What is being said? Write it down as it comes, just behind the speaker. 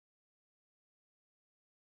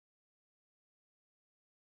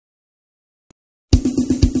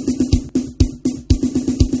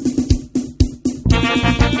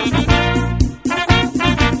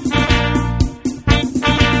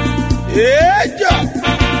Ejo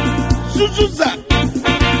Suzuza.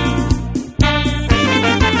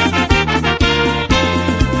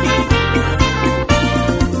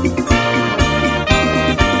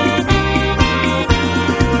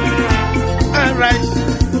 Arise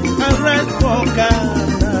for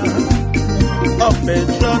Ghana, a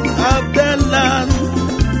patron of the land,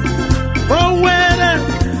 forward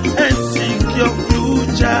and seek your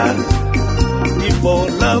future.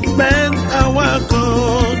 Development our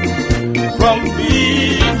goal, from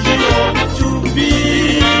vision to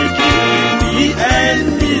victory, and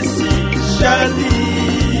essentially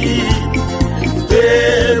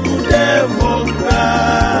stable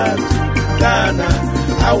democrat Ghana,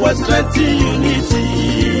 our strength in unity.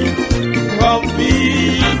 From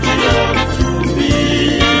vision to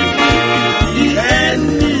victory, and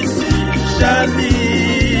essentially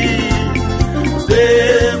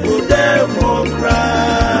stable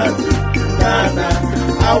democrat Ghana,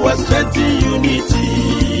 our strength in unity.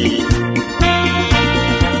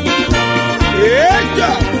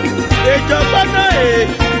 Ejo bana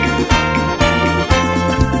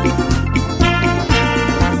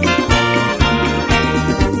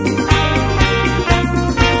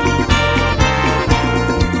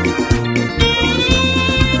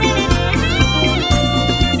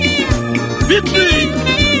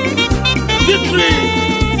Victory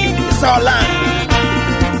is our land.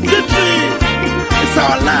 Victory is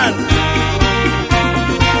our land.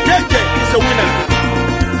 JJ is a winner.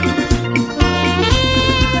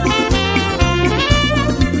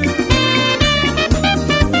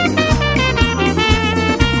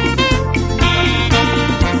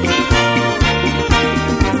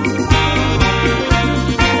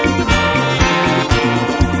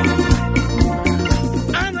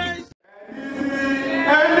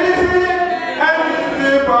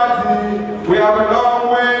 We have a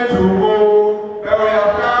long way to go, but we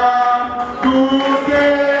have come to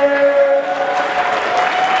stay.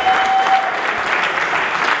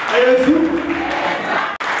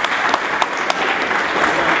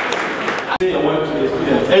 Say a word to the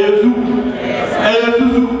students.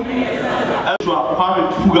 Mohammed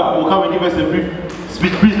Fuga will come and give us a brief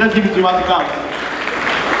speech. Please, let's give it to him as he comes.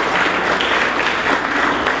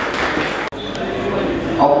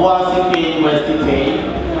 Obuasi Tein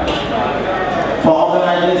for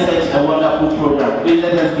organizing such a wonderful program. Please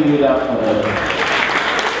let us give it up for them.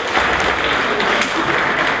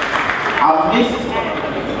 I've missed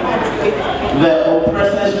the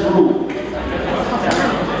oppressor's rule.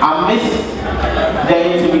 I missed the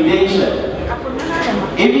intimidation.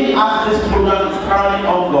 Even as this program is currently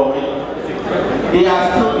ongoing, they are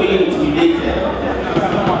still being intimidated.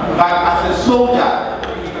 But as a soldier,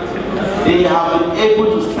 they have been able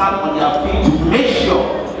to stand on their feet to make sure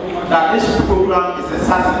that this program is a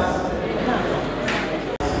success.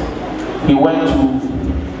 He went to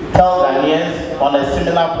tell Ghanaians on a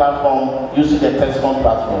similar platform using the Tescom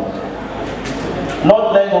platform.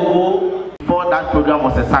 Not long ago, before that program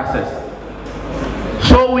was a success.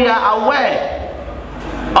 So we are aware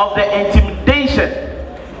of the intimidation.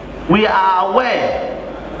 We are aware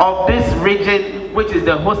of this region, which is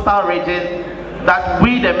the hostile region that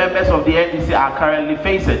we, the members of the NDC, are currently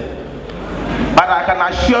facing. But I can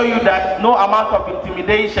assure you that no amount of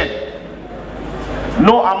intimidation,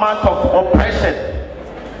 no amount of oppression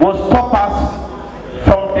will stop us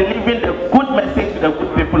from delivering the good message to the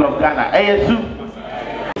good people of Ghana. ASU.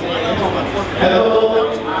 Hello,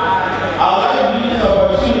 I would like to use this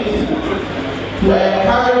opportunity to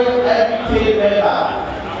encourage every team member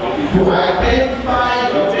to identify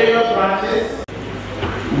your various branches.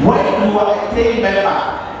 When you are a team member,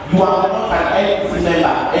 you are not an NDC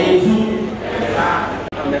member. ASU.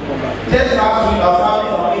 Just last week, I was having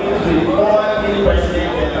some meetings with the former team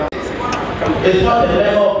president. It's not the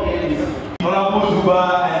level of the NDC. Honorable Zuba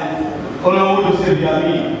and Honorable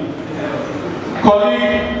Josephine,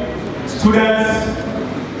 colleagues, students,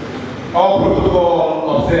 all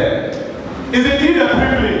protocol observed. It's indeed a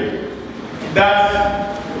privilege that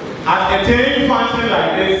at a Tein function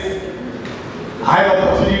like this, I have the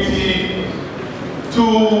opportunity to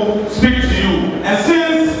speak to you. And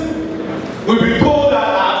since we've been told that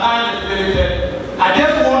our time is limited, I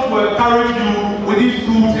just want to encourage you with these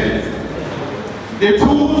two things. The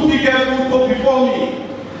two speakers who spoke before me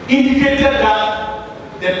indicated that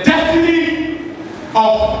the destiny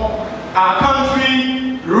of our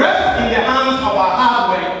country rests in the hands of our hard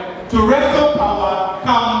work to restore power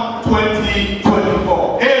come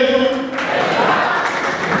 2024.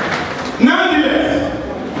 Nonetheless,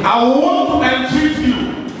 I want to entreat you,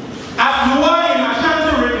 as you are in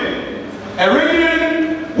Ashanti region, a region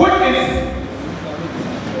which is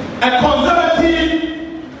a conservative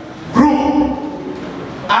group,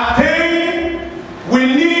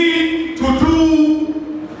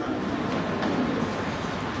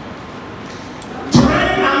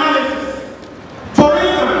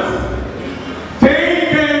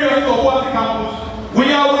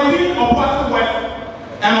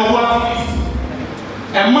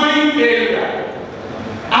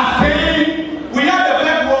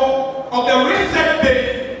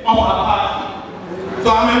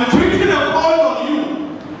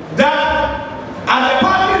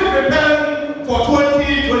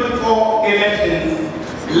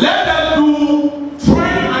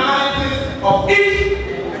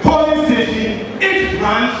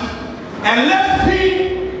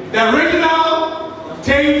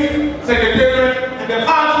 State Secretariat and the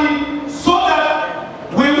party so that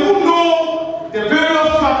we will know the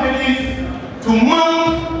various strategies to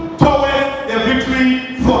mount towards the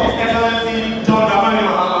victory for His Excellency John Dramani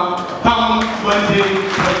Mahama come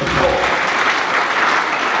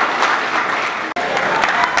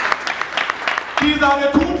 2024. These are the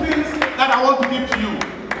two things that I want to give to you.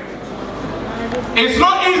 It's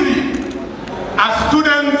not easy as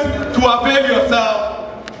students to avail yourself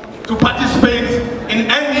to participate in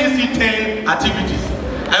NDC Tein activities.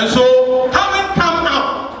 And so, having come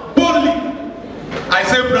out boldly, I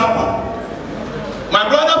say bravo. My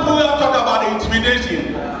brother who will talk about the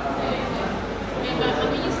intimidation.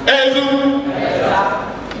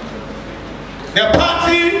 The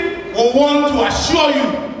party will want to assure you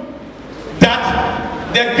that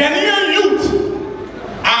the Ghanaian youth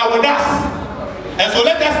are with us. And so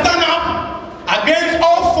let us stand up against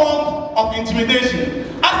all forms of intimidation.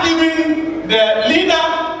 As even the leader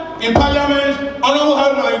in Parliament, Honorable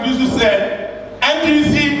Haruna Idusu said,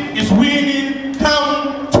 NDC is winning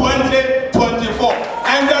come 2024.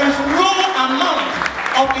 And there is no amount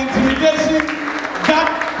of intimidation that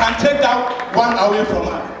can take that one away from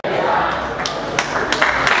us.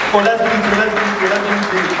 Oh, let's begin.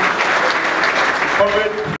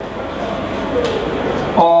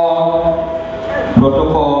 All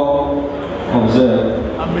protocol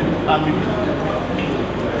observed. Amen.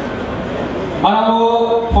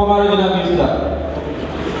 Honorable former Regional Minister,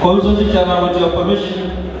 Constituency Chairman, with your permission,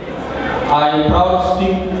 I am proud to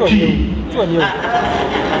speak to you.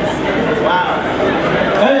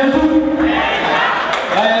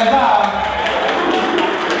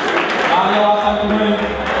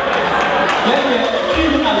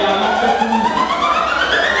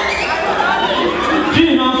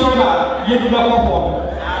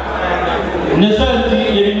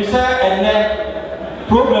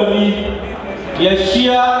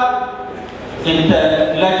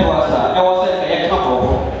 Intellectuals, I was a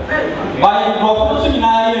couple. By proposing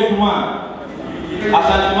I as a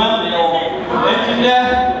man, engineer,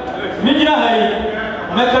 Midnight,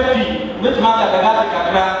 Mekati, which matter the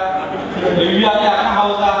Gata, you are the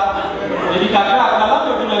house, the Kaka, the lot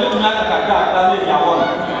of the Kaka,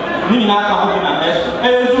 meaning I come and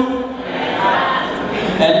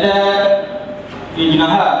in a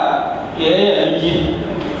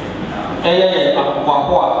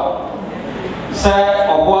Sir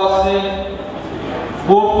Obuasi,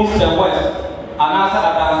 both East and West, and answer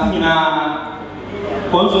at Dancina,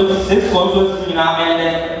 consuls, 6 consuls in our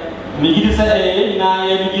end, Migi said,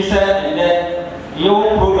 Migi said, and then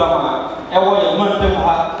your programmer, ever your month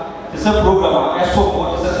is a programmer, as so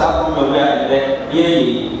much as a program,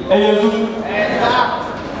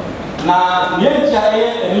 now, Yencha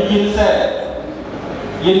and Migi said,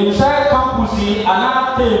 Yencha campus, and I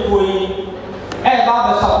tell you. About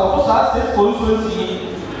the support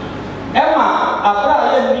constituency, Emma, after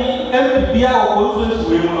MPB or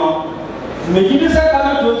constituency, making the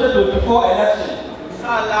second 2024 election.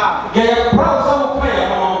 Get a proud some prayer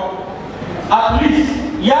at least,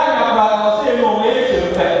 young brother say no way to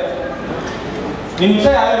repay. In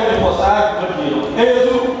say I read for side,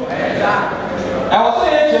 I was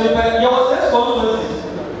saying to repay your constituency.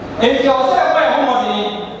 If you say by home,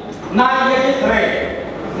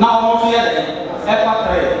 9 now almost here.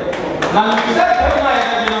 Now, you said, I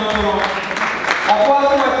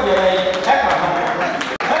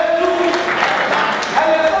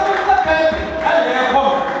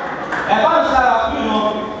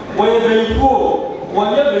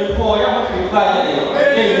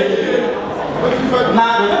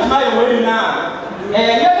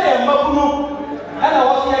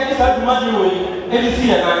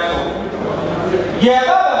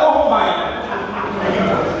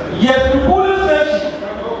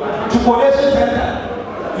police center.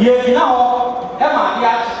 You know, Emma,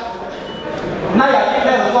 now you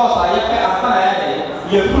get the boss. I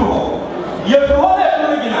have you through. You through all that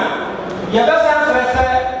original. You best answer,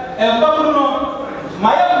 and Babuno,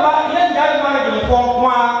 my young guy managing for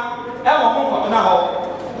one, ever home now.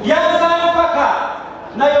 Yes, I am Faka.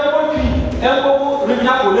 Now you're working, elbow,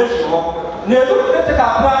 regional police. Never take a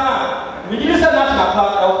plan. We use a national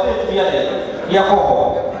plan. I will say to you, Yako.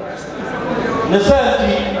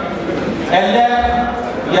 Necessity. And then,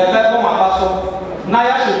 you have left my castle. Now, I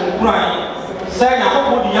should cry. Say, I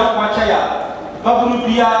hope the young Machaya,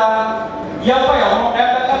 Babulubia, Yafaya,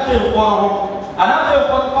 ever for another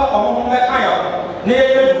for Mekaya,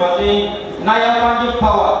 near Mati, Naya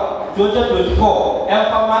Power, 2024, and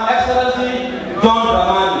for my Excellency John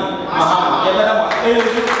Dramani Mahama.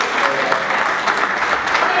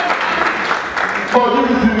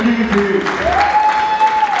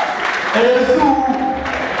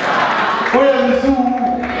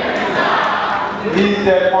 He's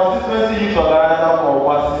the constituency youth organizer for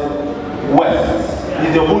Obuasi West.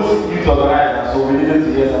 He's the host youth organizer, so we needed to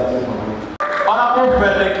hear something from him. Honorable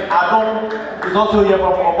Frederick Adam is also here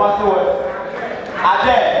from Obuasi West.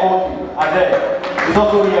 Ade is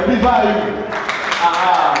also here. Please, where are you?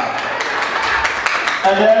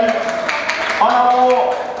 And then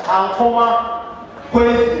Honorable Ankoma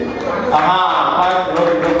Kwesi.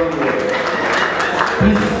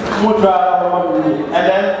 Please, Mutra. And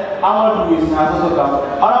then Amadou has also come.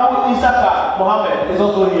 Honorable Isaka Mohammed is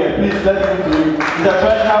also here. Please let him do it. He's the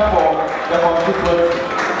treasurer for the constituency.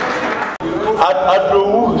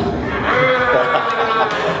 Adou.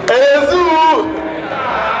 Ezu.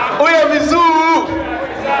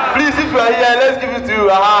 Please, if you are here, let's give it to you.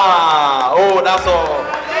 Oh, that's all.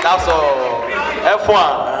 That's all.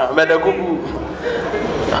 F1. Medagugu.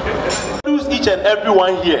 Each and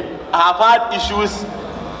everyone here have had issues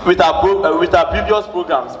with our previous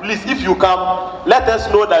programs. Please, if you come, let us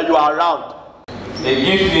know that you are around. It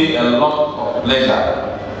gives me a lot of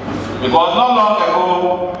pleasure because not long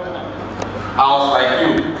ago I was like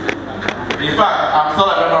you. In fact, I'm still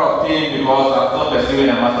a member of Tein because I'm still pursuing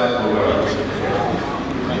a master's program.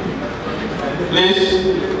 Please.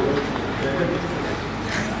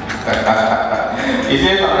 He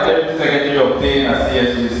says I'm the Deputy Secretary of Tein at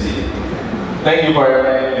CSUC. Thank you for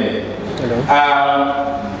reminding me. Hello.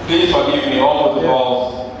 Please forgive me, all protocols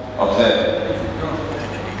observed.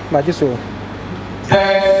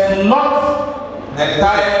 There's not a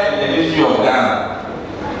time in the history of Ghana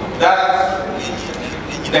that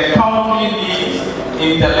the country needs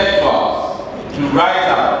intellectuals to rise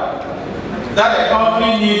up, that the country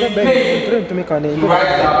needs pain to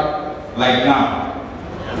rise up like now.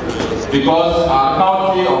 Because our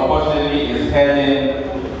country, unfortunately, is heading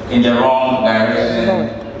in the wrong direction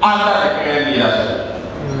under the current leadership.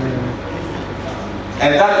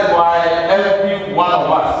 And that is why every one of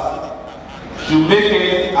us should make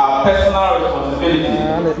it our personal responsibility,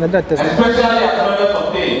 especially as members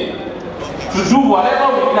of Tein, to do whatever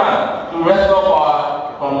we can to restore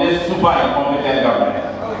power from this super incompetent government.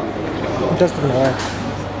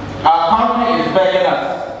 Our country is begging us.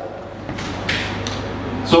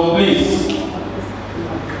 So please,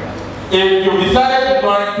 if you decided to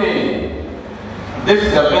join Tein, this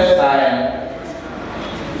is the best time,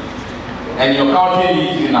 and your country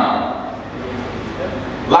needs you now.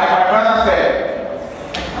 Like my brother said,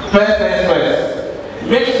 first things first,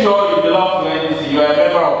 make sure you belong to NDC, you are a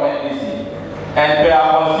member of NDC. And per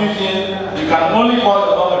our constitution, you can only call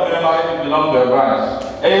yourself a member if you belong to a branch.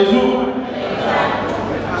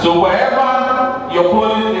 So wherever your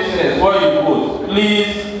polling station is, where you vote, please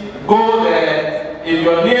go there. If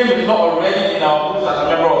your name is not already in our books as a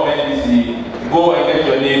member of NDC, go and get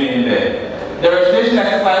your name in there. The registration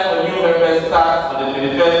exercise for new members starts on the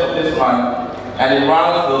 21st of this month and it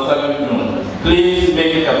runs till 7th June. Please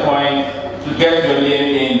make it a point to get your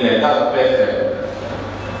name in there. That's the first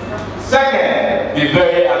step. Second, be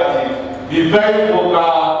very active, be very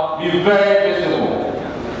vocal, be very visible.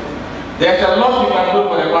 There's a lot you can do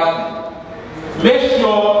for the party. Make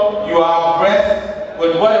sure you are abreast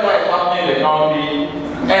with whatever is happening in the country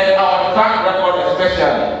and our track record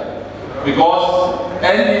especially. Because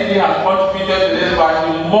NDC has contributed to this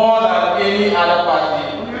party more than any other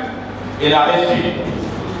party in our history.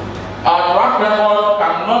 Our track record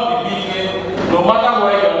cannot be beaten no matter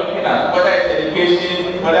where you're looking at, whether it's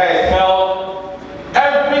education, whether it's health,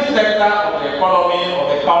 every sector of the economy of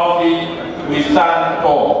the country we stand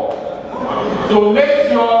for. So make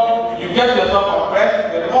sure you get yourself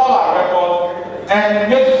abreast with all our records and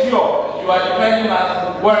make sure you are defending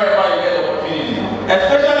us wherever you get the opportunity.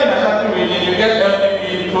 Especially in the Ashanti region, you get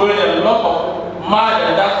MPP throwing a lot of mud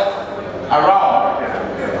and dust around.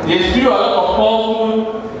 They spew a lot of falsehood,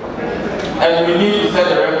 and we need to set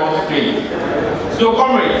the record straight. So,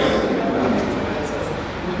 comrades,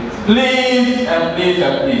 please and please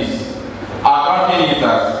and please, our country needs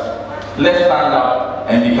us. Let's stand up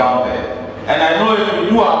and be counted. And I know if we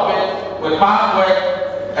do our bit with hard work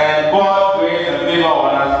and God's grace and favor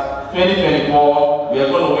on us, 2024, we are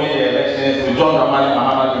going to win the elections with John Dramani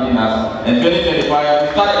Mahama leading us. And 2025, we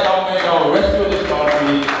start a government that will rescue this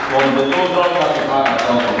country from the doldrums that we find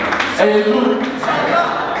ourselves in. And you do.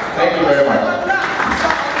 Thank you very much.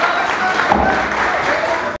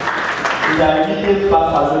 The immediate past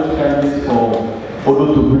parliamentary candidates for Odo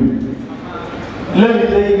to breathe. Let me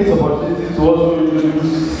take this opportunity to also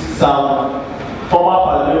introduce some former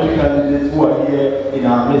parliamentary candidates who are here in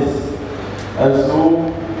our midst. And so,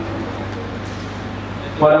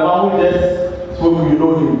 whatever who just spoke, you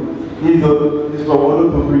know him. He's from Odo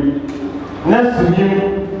to breathe. Next to him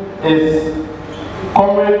is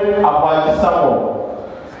Comrade Abadisawa.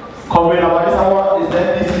 Comrade Abadisawa is the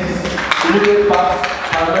NDC's immediate past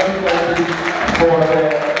parliamentary candidate for the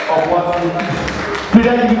Obuasi. Please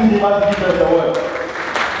give him the word.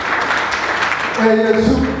 Thank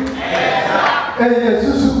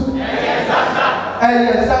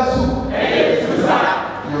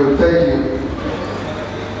you.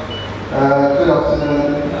 Good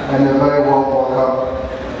afternoon and a very warm welcome.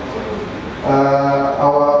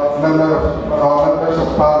 Our members of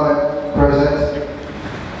Parliament present,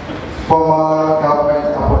 former government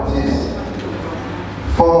appointees,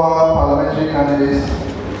 former parliamentary candidates,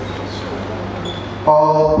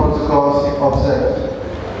 all protocols observed.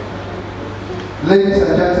 Ladies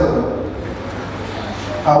and gentlemen,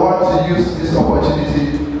 I want to use this opportunity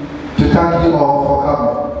to thank you all for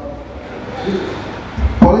coming.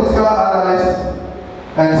 Political analysts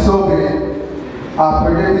and survey are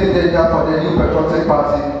predicting data for the new Patriotic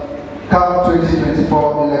Party come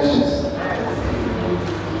 2024 elections.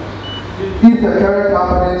 If the current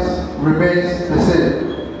happenings remains the same,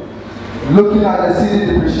 looking at the city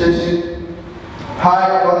depreciation, high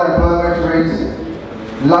unemployment rates,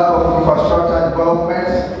 lack of infrastructure development,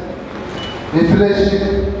 inflation,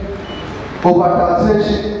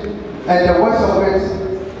 overtaxation, and the worst of it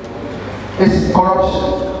is corruption.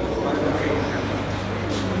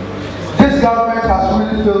 This government has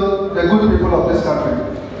really failed the good people of this country.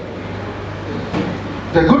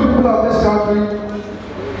 The good people of this country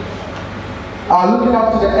are looking up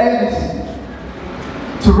to the NDC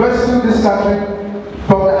to rescue this country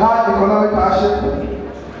from the high economic hardship,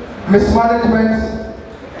 mismanagement,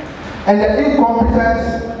 and the incompetent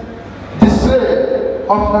display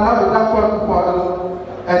of Nana Akufo-Addo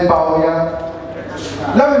and Bawumia.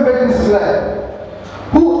 Let me make this clear.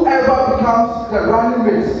 Whoever becomes the running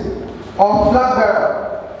mate or flag bearer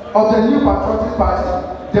of the new Patriotic Party,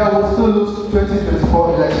 they will still lose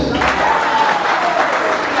 2024 elections.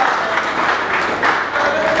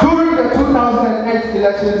 During the 2008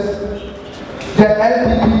 elections, the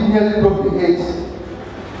LPP nearly broke the gate.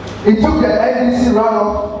 It took the NDC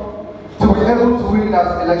runoff to be able to win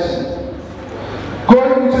that election.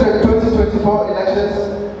 Going into the 2024 elections,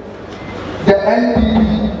 the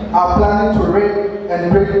NPP are planning to raid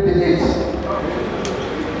and break the gates.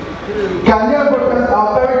 Ghanaian voters are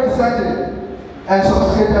very dissenting and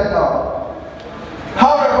sophisticated now.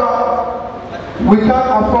 However, we can't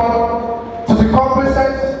afford to be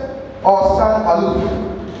complacent or stand aloof.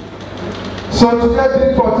 So today,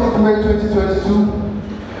 being 14th May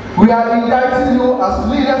 2022, we are indicting you as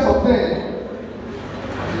leaders of Tein.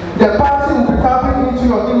 The party will be tapping into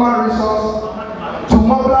your human resource to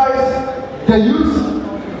mobilize the youth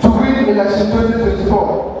to win election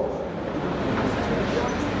 2024.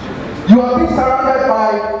 You are being surrounded by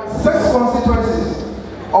 6 constituencies: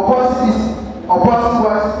 Obuasi East, Obuasi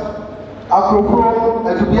West, Akropro,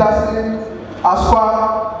 Edubiase, Aswa,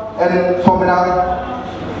 and Fomina.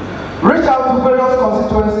 Reach out to various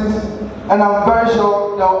constituencies, and I'm very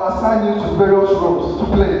sure they will assign you to various roles to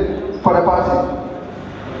play for the party.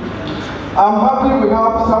 I'm happy we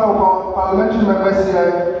have some of our parliamentary members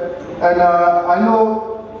here, and I know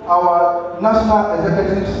our national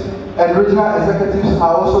executives and regional executives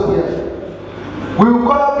are also here. We will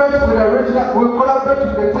collaborate with the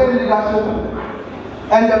Tein leadership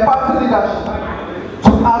and the party leadership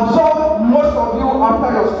to absorb most of you after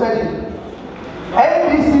your study.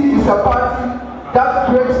 NDC is a party that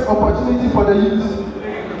creates opportunity for the youth,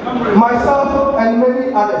 myself and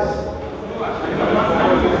many others.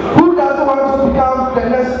 Who doesn't want to become the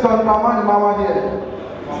next Don Ramani Mama here?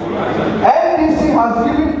 NDC has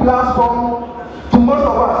given platform to most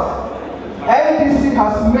of us. NDC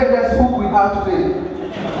has made us who we are today.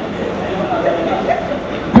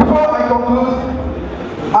 Before I conclude,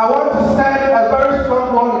 I want to send a very strong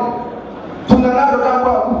warning to Nana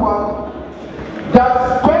Akufo-Addo that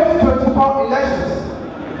 2024 elections,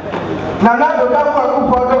 Nana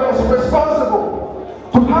Akufo-Addo is responsible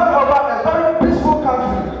to hand over a very peaceful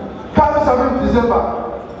country come 7th December.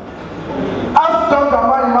 As John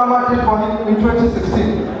Dramani Mama did for him in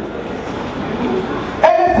 2016.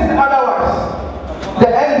 Anything otherwise, the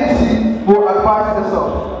NDC will advise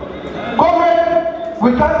itself. Government, we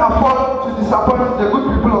can't afford to disappoint the good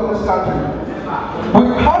people of this country. We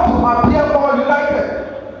have to appear more united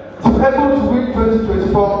to be able to win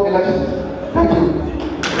 2024 elections. Thank you.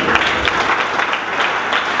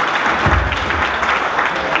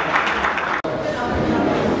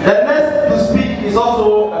 The next to speak is also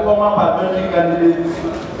a former parliamentary candidate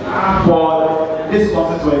for this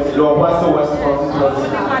constituency, the Obuasi West constituency.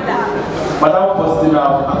 Madam Faustina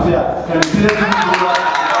Afia, can you please give me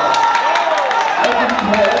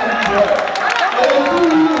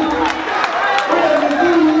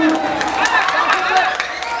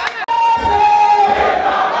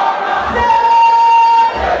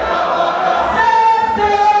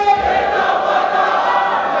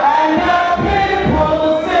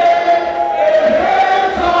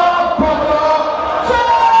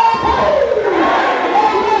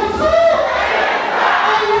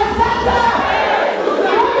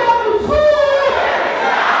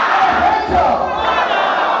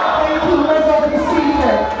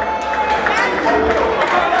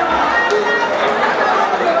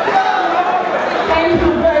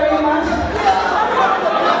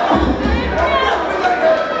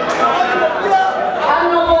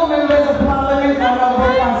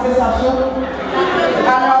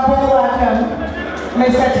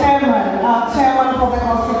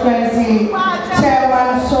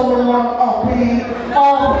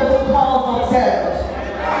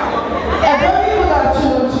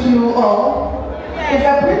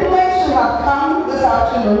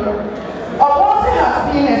Obuasi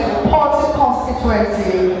has been a supportive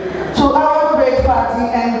constituency to our great party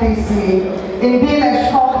NDC in being a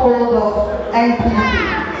stronghold of NPP.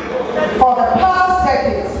 For the past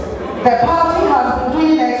decades, the party has been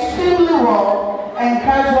doing extremely well and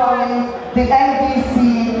gradually the NDC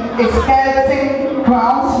is getting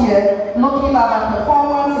grounds here, looking at our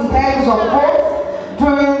performance in terms of votes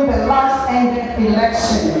during the last ended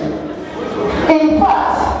election. In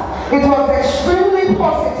fact, it was extremely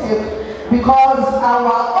positive because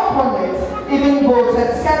our opponents even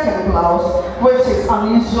voted second blouse, which is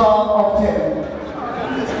unusual of them.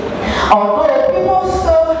 Although people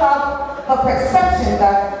still have the perception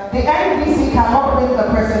that the NDC cannot win the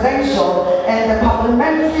presidential and the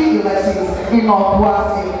parliamentary elections in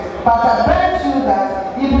Obuasi, but I bet you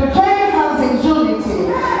that if we join hands in unity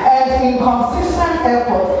and in consistent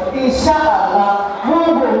effort, inshallah, we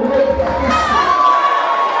will make the history.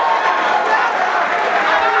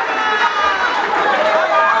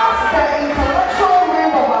 As the intellectual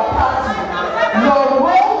wing of our party, your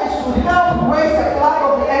role is to help raise the flag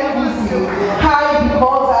of the NDC high,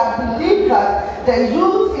 because I believe that the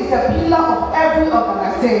youth is a pillar of every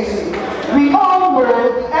organization. We all know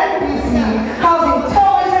the NDC has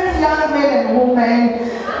intelligent young men and women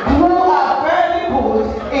who are very good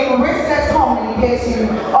in research, communication,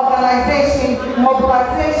 organization,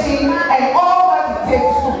 mobilization, and all that it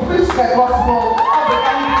takes to preach the gospel of the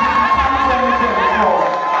NDC in 2024.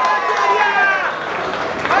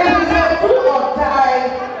 It is a do or die,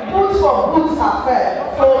 boot for boot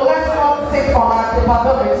affair, so let's not sit on our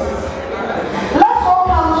capabilities. Let's all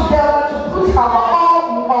come together to put our all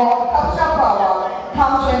in all, capture power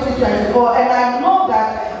come 2024, and I know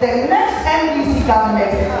that the next NDC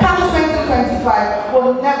government come 2025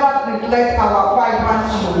 will never neglect our vibrant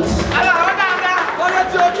youth.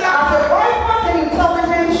 As a vibrant and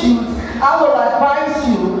intelligent youth, I will advise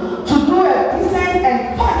you to do a decent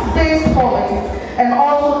and fact-based politics, and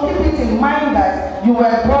also keep it in mind that you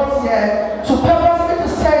were brought here to purposely to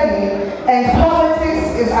study, and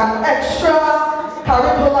politics is an extra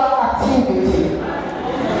curricular activity.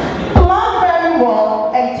 Plan very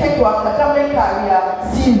well and take your academic career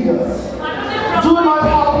serious. Do not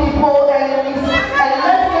have people enemies and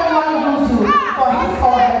let anyone use you for his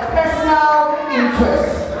or her personal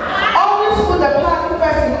interest. Always put the party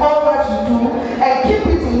first in all that you do, and keep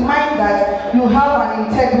it in mind that you have an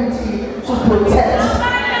integrity to protect.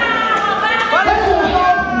 This will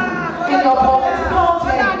help you in your political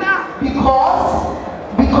journey,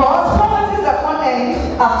 because politics does not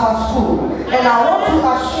end after school. And I want to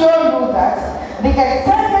assure you that the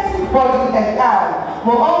executive body and I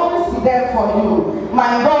will always be there for you.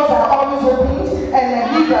 My doors are always open, and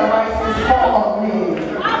the leader rights is all of me.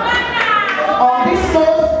 On this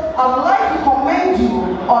note, I would like to commend you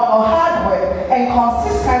on your hard work and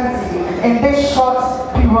consistency in this short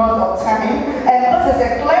period of time, and this is a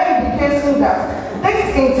clear indication that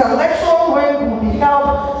this intellectual wing will be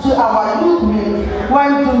held to our youth wing when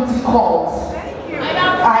duty calls.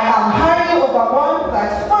 I am highly overwhelmed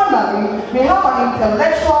that finally we have an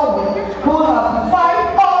intellectual wing who have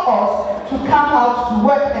defied all us to come out to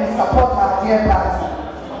work and support our dear party.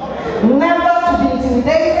 Never to be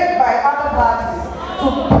intimidated by other parties, to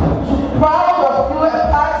proud of you a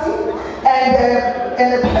party, and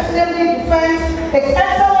passionately defend His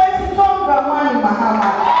Excellency John Dramani Mahama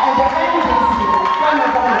and the NDC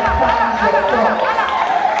whenever you find yourself.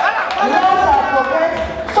 Lest I forget,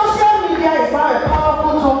 social media is now a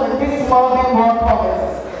powerful tool in this modern world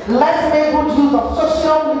politics. Let's make good use of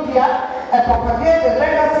social media and propagate the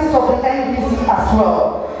legacies of the NDC as well.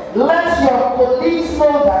 Let your colleagues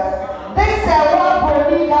know that this Stalwarts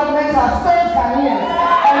government has failed Ghanaians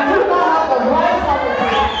and do not have the right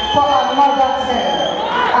policy for another term.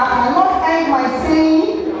 I cannot end my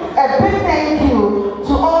saying a big thank you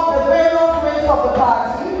to all the various wings of the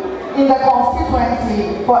party in the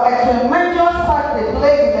constituency for a tremendous part they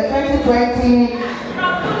played in the 2020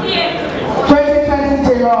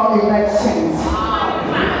 general elections.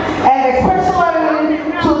 And especially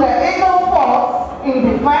to the Eagle Force in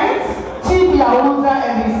defense, Chief Yahuza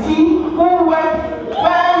and his team, who worked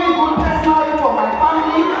very good personally for my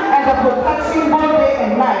family and the protection both day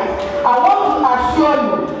and night. I want to assure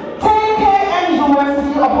you,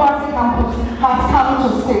 KNUST Obuasi Campus has come to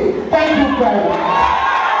stay. Thank you very much.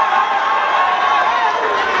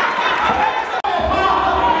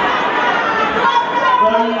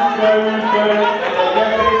 Very energetic,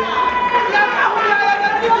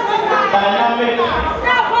 dynamic,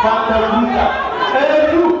 Panther.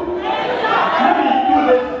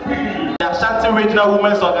 The Ashanti Regional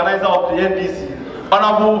Women's Organizer of the NDC,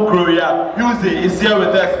 Honorable Gloria Huse, is here with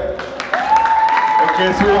us. Okay.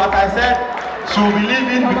 Okay, so as I said, she will be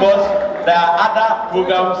leaving because there are other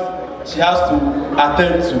programs she has to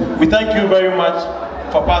attend to. We thank you very much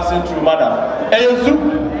for passing through, madam. And so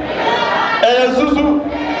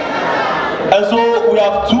we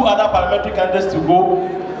have two other parliamentary candidates to go.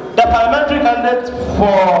 The parliamentary candidate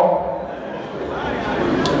for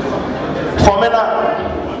MENA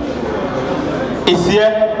is here,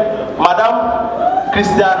 Madam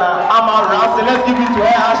Christiana Amara. So let's give it to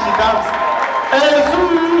her as she comes.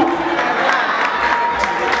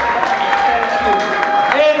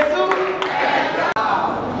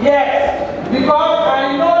 Yes, because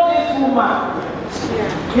I know this woman.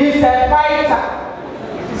 He's a fighter.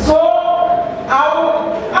 So I will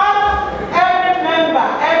ask every member,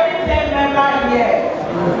 every 10 member here,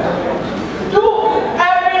 do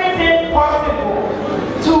everything possible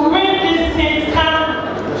to win this seat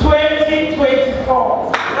come 2024.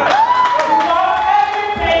 Because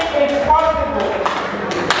everything is possible.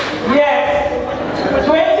 Yes,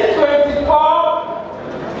 2024,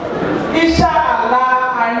 Inshallah,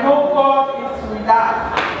 I know God is with us.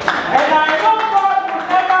 And I know God will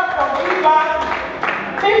never forgive us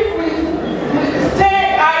if we stay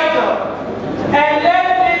idle and let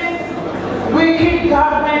this wicked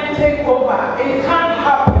government take over. It can't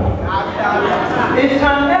happen. It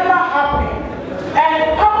can never happen. And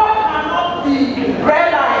power cannot be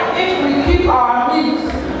realized if we keep our means.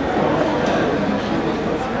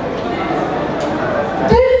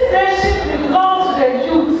 This nation belongs to the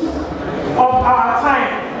youth of our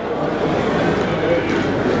time.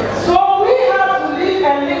 So we have to leave a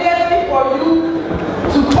legacy for you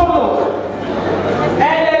to follow.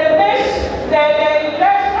 And the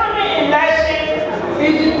coming election,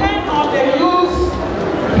 it depends on the youth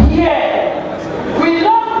here. We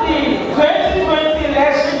love the 2020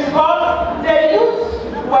 election because the youth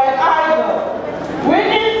were idle. We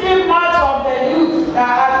didn't see much of the youth, the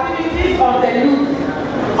activities of the youth.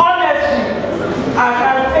 Honestly, I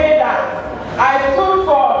can say that. I stood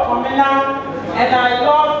for MENA and I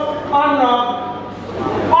lost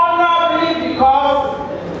honorably because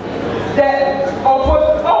the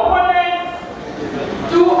opponents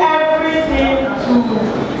do everything to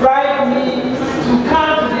drive me to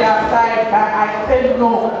come to their side, but I said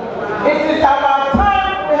no. It is about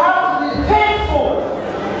time we have to be faithful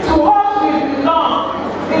to what we belong.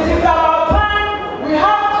 It is about time we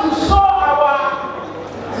have to show our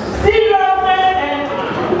seriousness and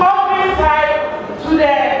oversight to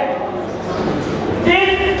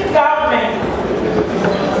this government,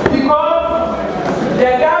 because the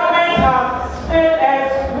government has failed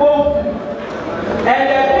us woefully, and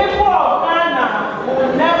the people of Ghana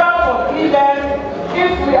will never forgive us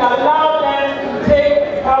if we allow them to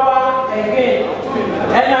take power again.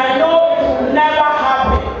 And I know it will never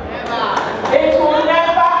happen. It will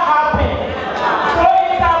never happen. So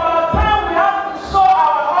it's about time we have to show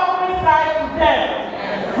our oversight to them.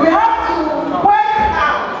 We have to work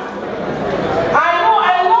out. I know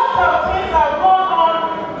a lot of things have gone on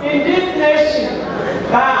in this nation,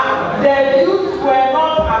 but the youth were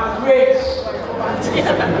not outraged. This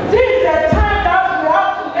is the time that we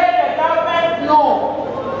have to let the government know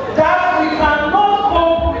that we cannot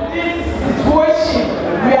cope with this situation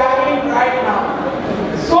we are in right now.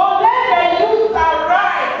 So let the youth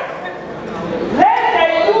arise. Let the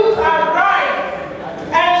youth arise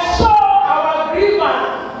and show our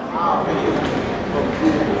grievance.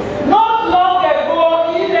 Not long ago,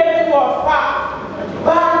 Innaugration was passed,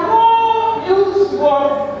 but no youth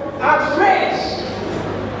was outraged.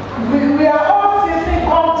 We are all sitting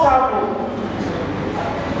comfortable.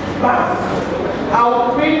 But I will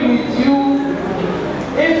plead with you,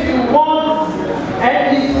 if you want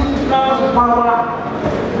NDC to come to power,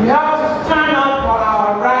 we have to stand up for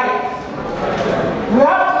our rights. We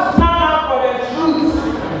have to stand up for the truth.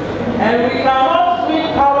 And we cannot win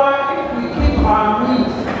power if we keep our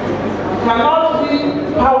means. We cannot win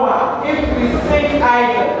power if we sit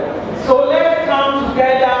idle. So let's come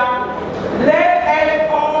together. Let us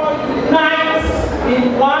all unite in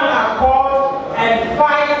one accord and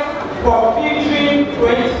fight for victory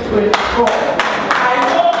 2024. I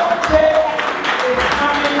know change is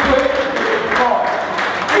coming 2024.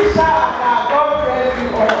 Inshallah, God bless you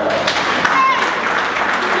all.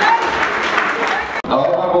 Our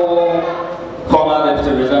honorable former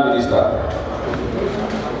Deputy Regional Minister,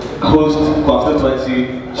 Host Constituency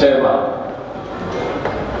Chairman,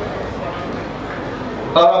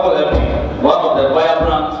 Honorable MP, one of the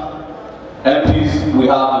vibrant MPs we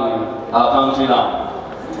have in our country now,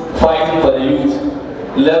 fighting for the youth,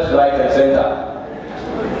 left, right, and center.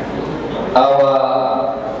 Our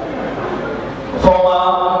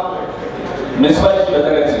former municipal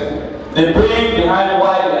executive, the brain behind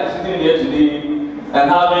why we are sitting here today and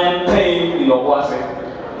having Tein in Obuasi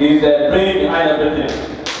is the brain behind everything.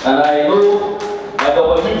 And I know that the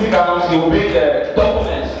opportunity comes, he will bring the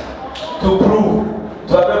documents to prove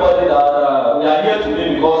to everybody that we are here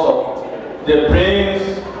today because of the brains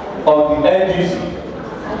of the NDC.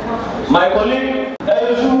 My colleague,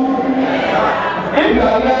 Elishu, if you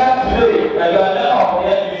are here today and you are member of the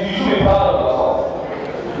NDC, you should be proud of yourself.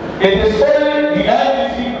 It is only the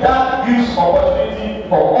NDC that gives opportunity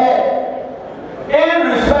for all,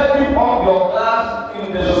 irrespective of your class in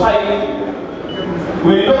the society.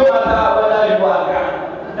 We don't matter whether you are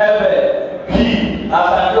ever, he,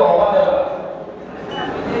 as or whatever.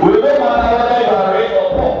 We don't matter whether you are rich or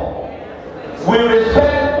poor. We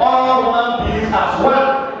respect all human beings as one.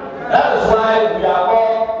 That is why we are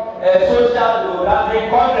called a social democratic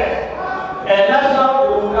congress, a national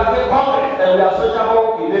democratic congress, and we are sociable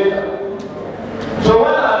in nature. So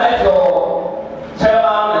when I met your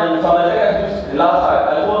chairman and some executives the last time, I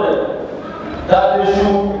told them that they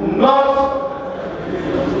should not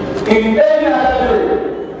in any other way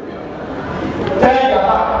turn their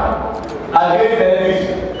back against the NDC.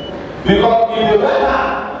 Because if they went back,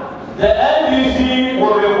 the NDC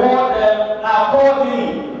will reward them accordingly.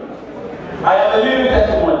 I am a living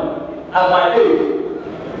testimony at my age.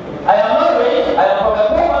 I am not rich, I am from a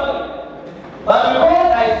poor family. But because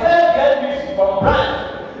I served the NDC from branch,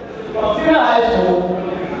 from senior high school,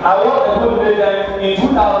 I worked the good president in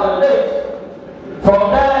 2008. From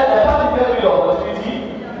there, the party gave me the opportunity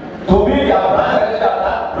to be their branch secretary at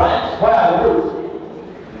that branch where I worked.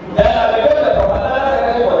 Then I became the propaganda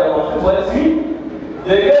secretary for the constituency.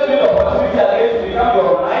 They gave me the opportunity again to become the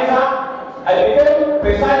organizer. I became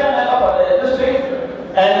presiding member for the district,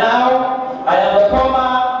 and now I am the former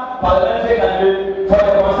parliamentary candidate for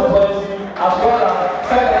the constituency as well as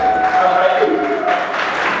secretary of my age.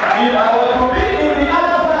 If I were to be in the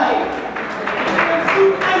other side,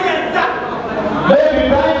 maybe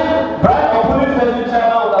branch of police station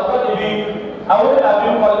chairman would have not even, I wouldn't have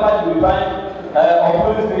been qualified to be branch of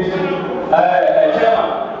police station chairman.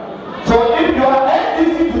 So if you are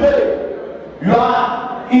NDC today, you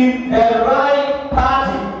are in the right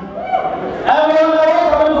party. Everyone knows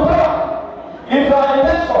coming to power. If you are in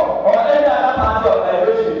Tesco or any other party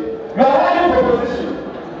organization, you are ready for position.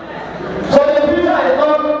 So the future is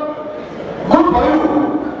not good for you.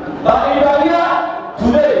 But if you are here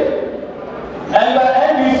today and you are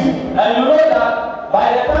NDC and you know that by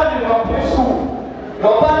the time you complete school,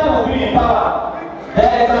 your party will be in power,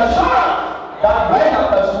 there is assurance that right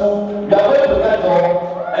after school, you are going to get job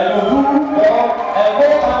and you do well and go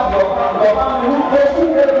back to your family who pays you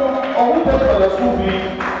or who pays for your school fees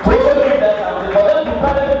to also give them something for them to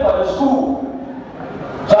benefit for the school.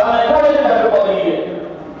 So I'm encouraging everybody here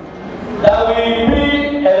that we be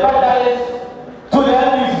evangelists to the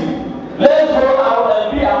NDC. Let's go out and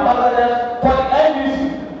be ambassadors for the NDC.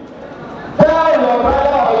 Tell your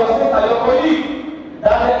brother or your sister, your colleague,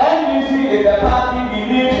 that the NDC is the party we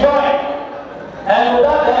need to join. And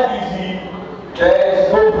without the NDC, there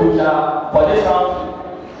is no future for this country.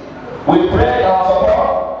 We pray our support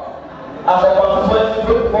as a constituency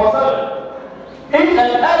 24/7. Each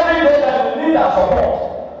and every day that we need our support,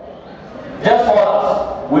 just for us,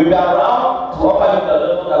 we'll be around to offer you the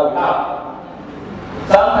level that we have.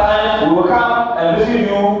 Sometimes we will come and visit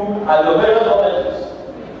you at your various offices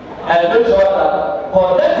and make sure that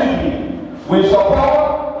collectively we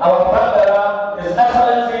support our friend bearer, His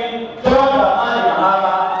Excellency John Dramani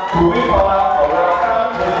Mahama, to win power for Rasta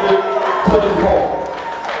 2024.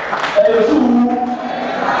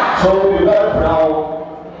 So we'll be very proud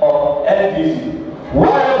of NDC.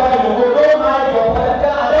 Wherever you go, don't mind your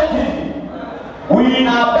political identity. We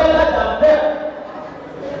are better than them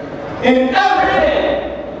in everything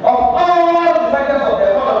of all the sectors of the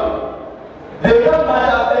economy. They don't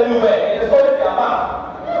matter anywhere. It is only their mouth.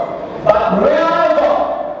 But real job,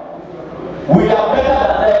 we are better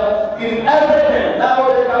than them in everything. Now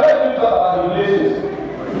they can let you talk about the relations.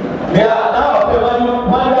 They are now when you are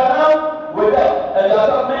now with them and you are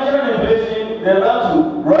not mentioning inflation, they run to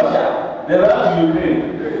Russia, they run to Ukraine.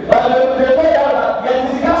 But they say that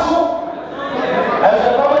yes, it's castle. As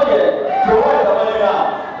a government here, so what is the money now?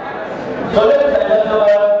 So ladies and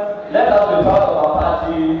gentlemen, let us be proud of our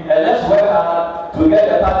party and let's work hard to get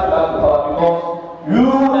the party back to power because you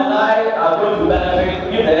and I are going to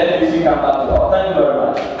benefit if the NDC comes back to power. Thank you very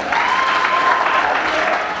much.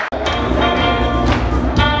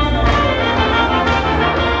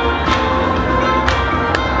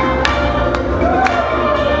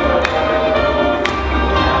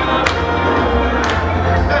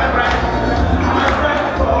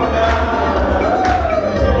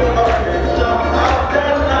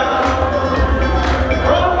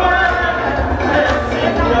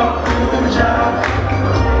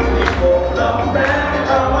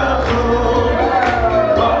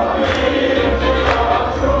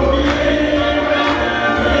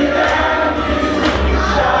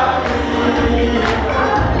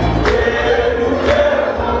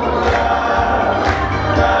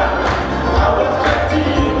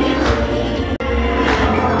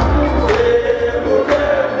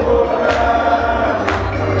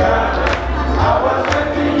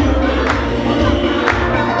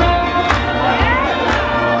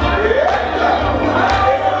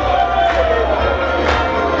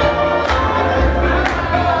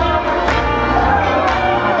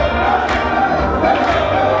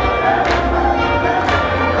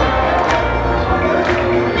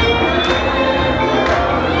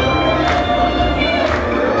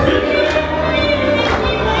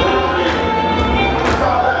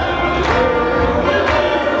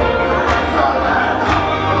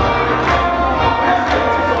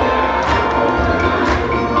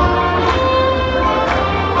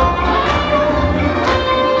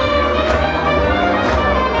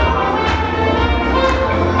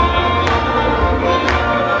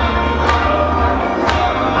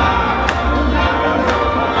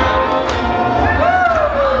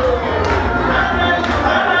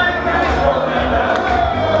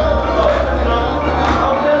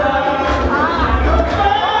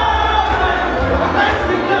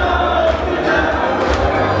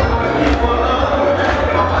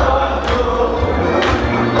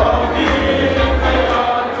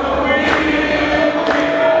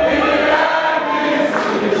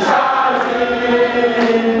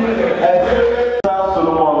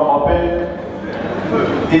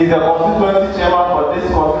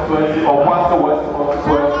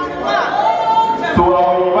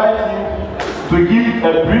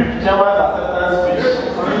 a brief chairman's acceptance speech.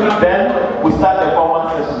 Then we start the formal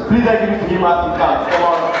session. Please give it to him as he comes. Come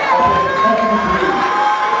on. Okay.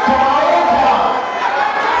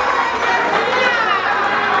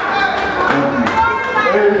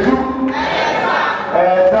 Let's give it to him. Come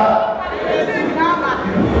on.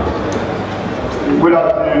 Good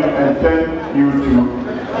afternoon and thank you to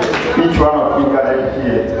each one of you gathered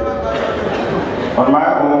here. On my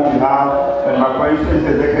own behalf and my constituency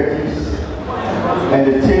executives and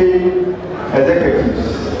the Tein executives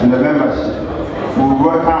and the membership, we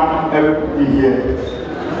welcome everybody here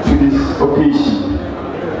to this occasion.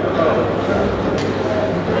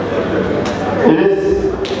 It is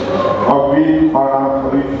a great honor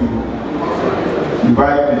for you to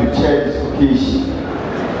invite me to chair this occasion.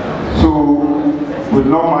 So, with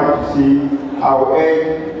not much to say, I will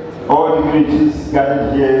urge all dignitaries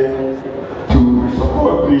gathered here to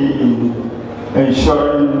support me in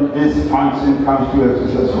ensuring this function comes to a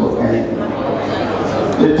successful end.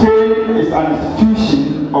 The Tein is an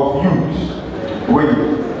institution of youth,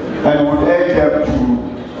 and would urge them to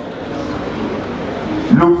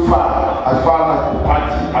look far as the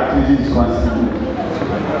party activity is concerned.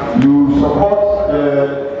 You support the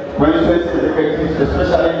constituency executives,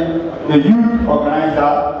 especially the youth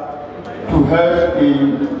organizer, to help in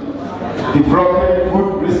developing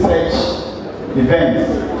good research events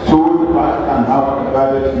so the party can have a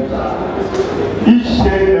better future. Each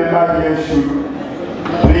Tein member here should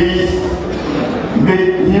please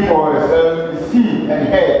make him or herself seen and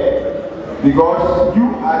heard, because you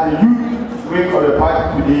are the youth wing of the party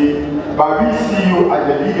today, but we see you as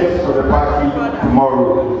the leaders of the party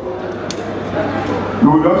tomorrow. We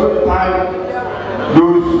would also thank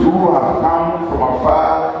those who have come from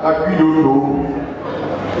afar that we don't know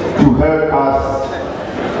to help us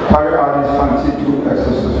carry out this function to a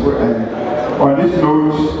successful end. On this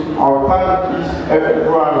note, I will thank each and every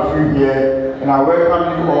one of you here, and I welcome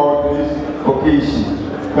you all to this occasion.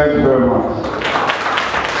 Thank you very much.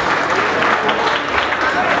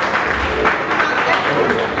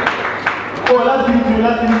 Oh, let's give it to you,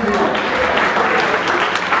 let's give it to you.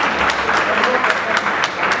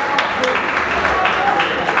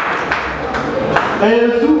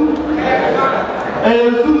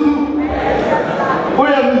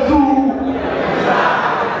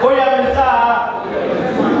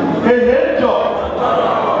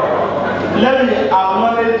 Let me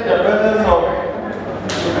acknowledge the presence of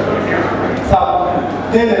some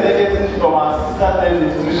Tein executives from our sister Tein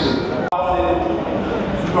institution.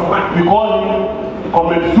 We call him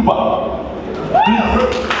Comrade Super. Please,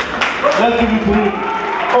 let's give it to him.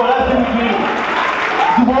 Oh, let's give it to him.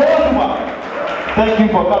 Super. Thank you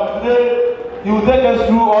for coming today. He will take us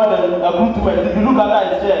through all the documents. If you look at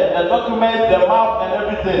his chair, the documents, the map, and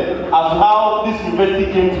everything, as how this university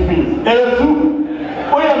came to be.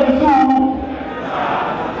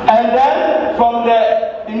 And then from the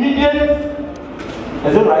immediate,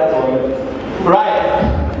 is it right or right?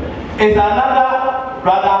 Is another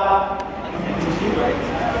brother,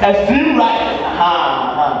 extreme right.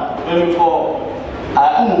 Maybe for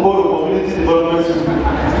community development school.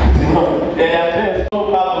 They are so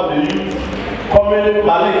part of the youth. Comrade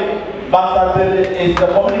Malik Basantele is the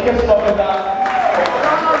communication officer.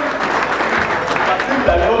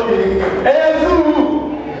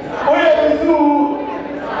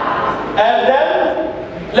 And then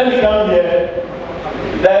let me come here.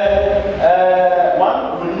 Then one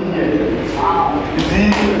will here. You see,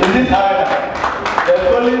 in this area, there's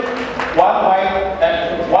only one white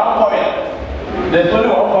and one foreign. There's only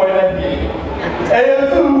one foreigner here. And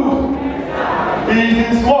he is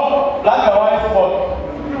in sport, black and white sport.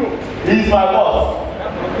 He is my boss.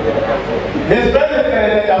 His president is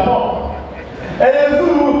in Japan. And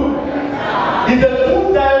he's a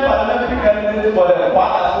two-time Parliamentary candidate for the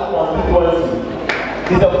Kwara constituency.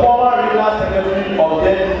 He's a former regional secretary of the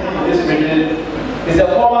NDC in this region. He's a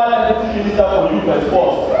former deputy minister for youth and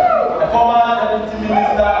sports. A former deputy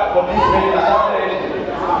minister for this region.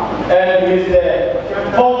 And he's the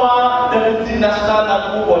former deputy national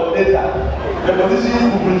national coordinator. The position is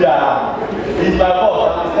Kukunja. He's my boss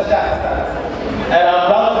and my special assistant. And I'm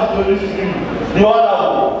proud to introduce to you the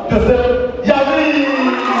Honorable Joseph Yami.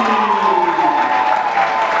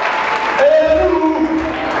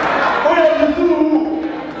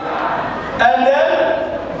 And then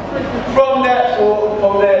from the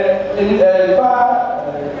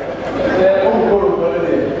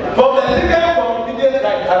second from immediate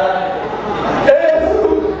right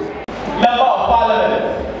member of parliament.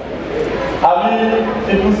 I mean,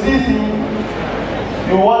 if you see him,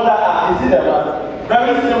 you wonder, is he the man?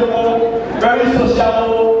 Very simple, very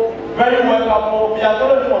sociable, very welcomable. We are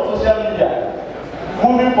following him on social media.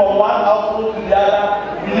 moving from one household to the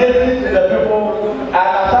other, relating to the people,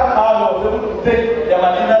 and somehow he was able to take the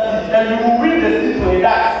Madina seat, and you will win the seat to a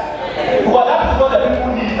that. Because that is what the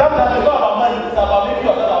people need. Sometimes it's not about money, it's about making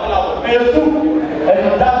yourself available. Pay a suit, and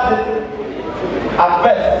you dance it at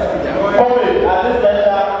best. Anyway, at this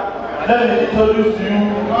venture, let me introduce to you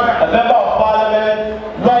a member of parliament,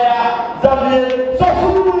 lawyer, Zambian Sofu.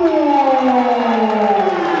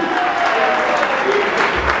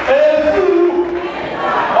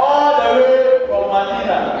 All the way from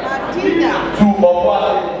Madina to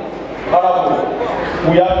Obuasi. Honorable,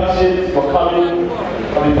 we appreciate your coming.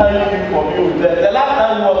 We thank you for you. The last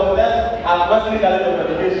time you was with us at Wesley College of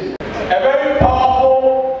Education. A very powerful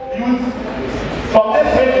youth from this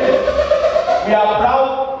region. We are proud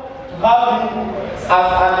to have you as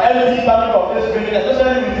an MC coming from this region,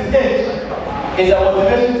 especially with this age. It's a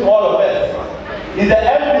motivation to all of us. He's the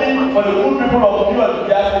MP for the good people of New and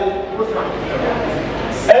Jersey.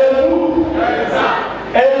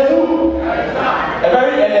 Ezu, a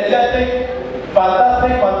very energetic,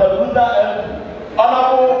 fantastic, contributor,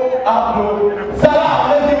 honorable Abdul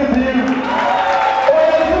Salah. Let's give it to you.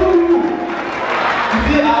 You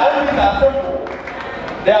see, our MPs are simple.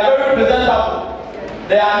 They are very presentable.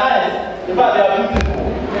 They are nice. In fact, they are beautiful.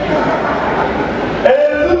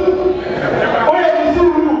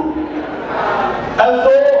 And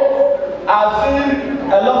so, I've seen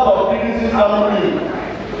a lot of dignitaries coming in.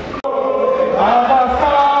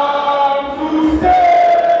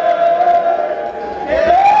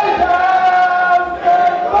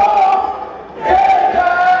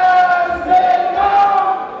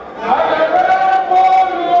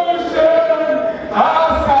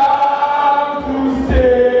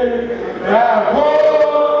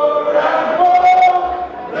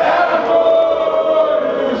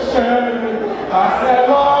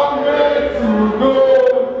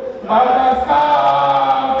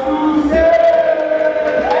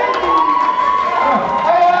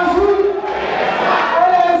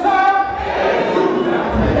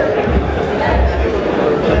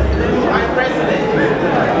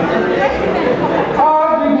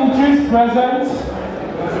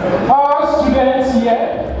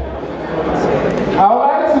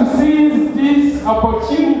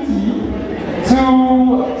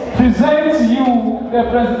 The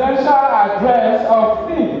presidential address of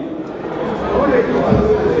Tein.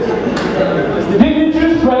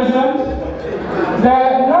 Dignitaries present, the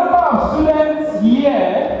number of students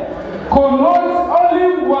here connotes only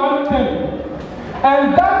one thing, and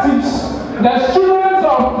that is the students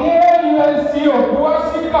of KNUST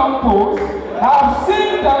OBUASI campus have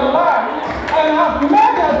seen the light and have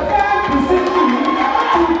made a firm decision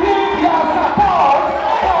to give their support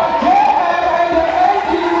for JM and the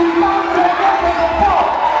ACC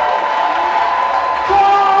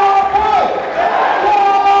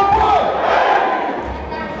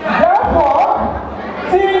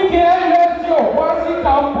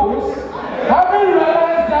campus, having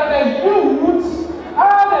realized that the youth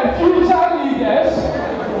are the future leaders,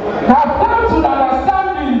 have come to the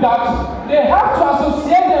understanding that they have to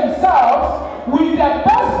associate themselves with the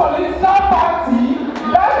best political party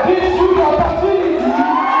that gives you the opportunity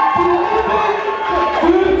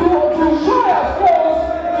to show your skills,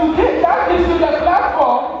 that gives you the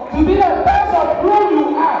platform to be the best of who you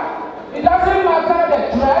are. It doesn't matter the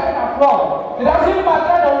tribe you are from. It doesn't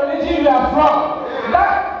matter the religion you are from.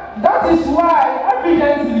 That is why,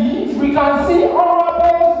 evidently, we can see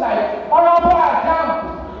honorables like Honorable Adam.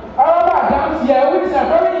 Honorable Adam here, who is a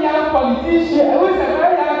very young politician, who is a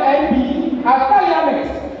very young MP at Parliament.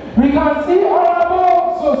 We can see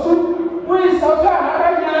Honorable Sosu, who is also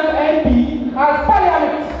another young MP at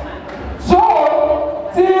Parliament. So,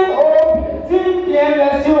 Tein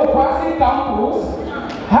KNUST OBUASI campus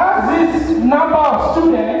has this number of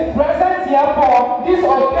students present here for this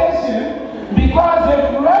occasion, because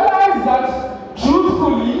they've realized that,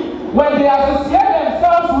 truthfully, when they associate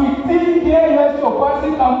themselves with Tein KNUST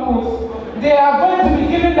OBUASI campus, they are going to be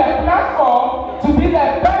given the platform to be the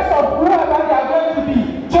best of whoever they are going to be.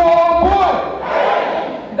 Joe Boy!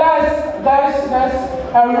 There's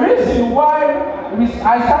a reason why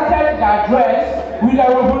I started the address with a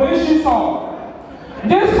revolution song.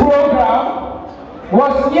 This program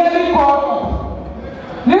was nearly caught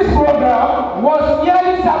up. This program was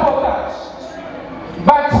nearly sabotaged.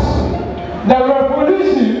 But the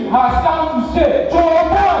revolution has come to stay. Joe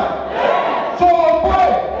Boy! Joe Boy!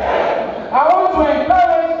 I want to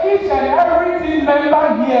encourage each and every team member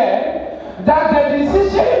here that the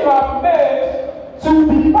decision you have made to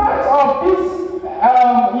be part of this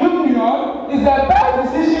union is the best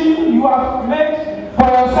decision you have made for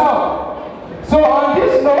yourself. So on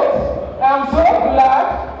this note, I'm so glad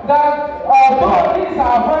that although this is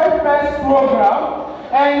our very first program,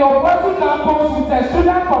 and Obuasi campus with a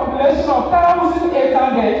student population of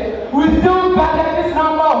 1,800, we still gather this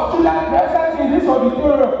number of students present in this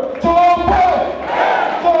auditorium.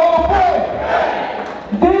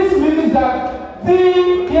 This means that the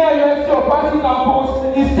KNUST Obuasi campus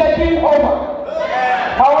is taking over.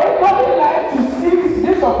 I would really like to seize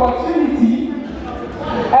this opportunity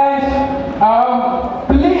and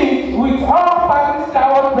plead with all parties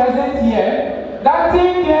Stalwarts present here that the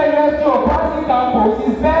KNUST Obuasi campus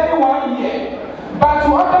is barely 1 year. But to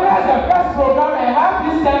organize the first program and have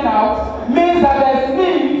this turnout means that there's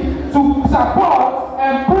need to support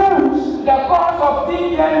and push the cause of the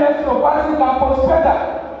KNUST Obuasi campus further.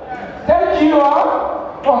 Thank you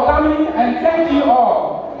all for coming and thank you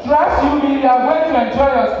all. Trust you me, we are going to enjoy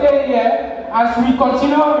your stay here as we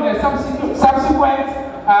continue with the subsequent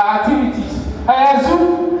activities. Ayazu,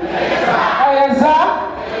 Ayaza,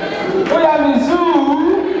 Oyamizu,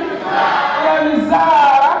 Oyamiza,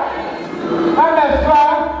 Amefa.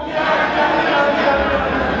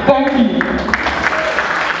 Thank you.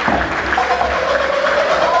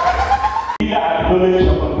 We acknowledge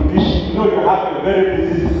your contribution. You know you have a very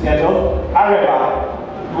busy schedule. However,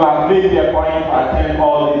 you have made the point to attend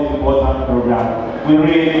all these important programs. We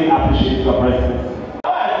really appreciate your presence.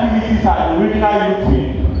 Our activities are the regional youth wing,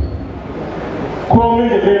 combing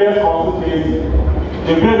the various constituencies,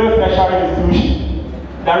 the various tertiary institutions.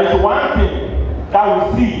 There is one thing that we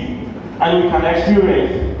see and we can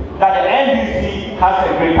experience, that the NDC has a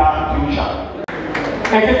greater future.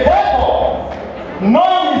 It is therefore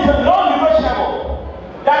non-negotiable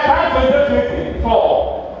that 2020 for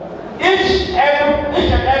each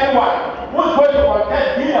and everyone who is going to contest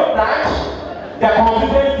being a branch, the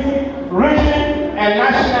constituency, region, and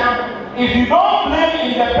national. If you don't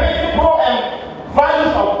believe in the principle and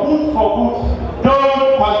values of good for good,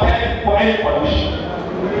 don't contest for any position.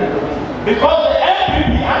 Because the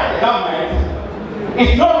NPP and the government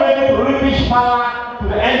is not ready to relinquish power to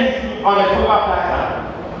the NDC on a silver platter.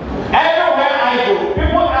 Everywhere I go,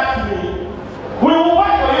 people ask me, we will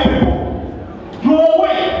work for you people. You will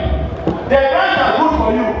win. The grants are good for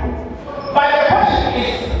you. But the question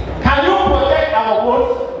is, can you protect our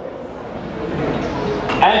votes?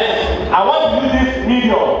 And I want to use this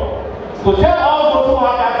medium to tell all those who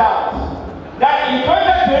have that doubt that in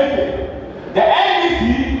 2020, the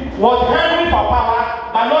NDC was hungry for power,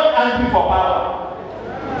 but not angry for power.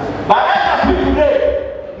 But as I speak today,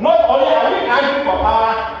 not only are we angry for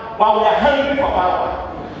power, but we are hungry for power.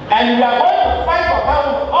 And we are going to fight for power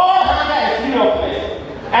with all hunger and seriousness.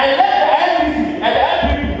 And let the NDC and the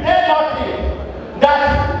NPP dare not think that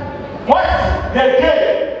what they gave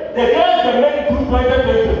the made to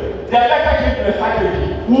 2020, they are better keep the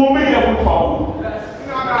strategy. We will make them good for you.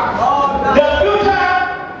 The future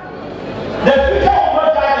will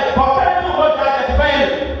not judge it, prosperity will not judge it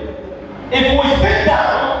fairly. If we sit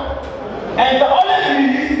down and the only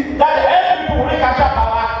reason that the NPP will recapture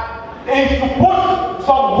power is to put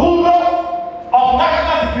some holders of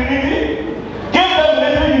national security, give them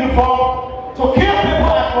military uniform, to kill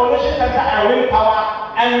people at coalition center and win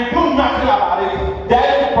power, and we do nothing about it, then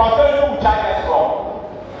the prosperity will charge us wrong.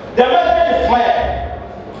 The message is clear.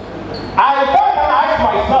 I thought I asked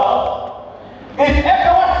myself, is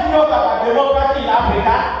ECOWAS serious about democracy in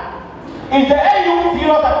Africa? Is the AU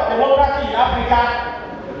serious about democracy in Africa?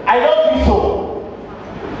 I don't think so.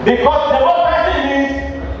 Because democracy means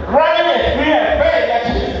running a free and fair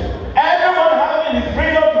election. Everyone having his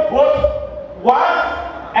freedom to vote once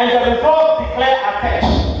and the result declare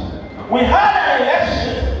attached. We had an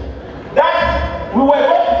election that we were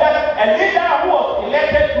going to get a leader who was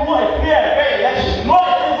elected through a free and fair election. No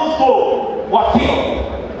single soul was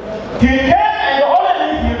killed. He came and the only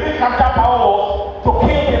thing he really captured power was to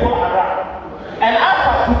kill people around. And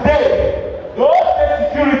after today, those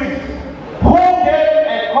state securities who came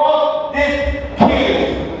and caused this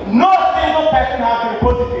killing, no single person has been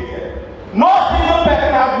prosecuted. No single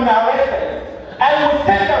person has been arrested. And we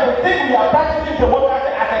think that we are practicing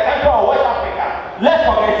democracy as a country of West Africa. Let's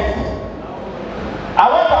forget it. I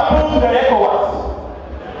want to appeal to the ECOWAS,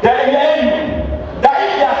 the AU, that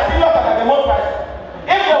if they are serious about democracy,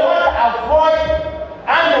 if they want to avoid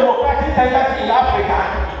undemocratic tendencies in Africa,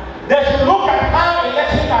 they should look at how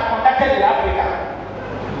elections are conducted in Africa.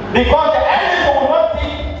 Because the NDC will not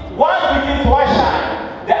sit one week twice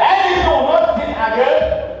shine. The NDC will not sit again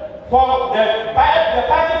for the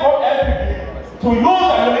party called NPP to use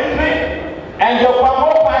the military and the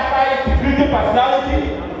promote party security personality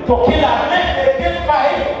to kill us. Next they kill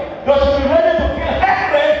five, they should be ready to kill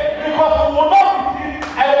hundreds because we will not retreat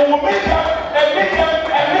and we will meet them and meet them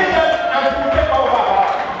and meet them and we will take over.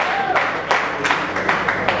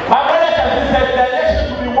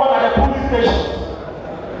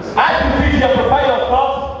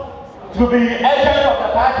 be agents of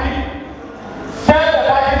the party, serve the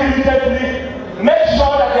party diligently, make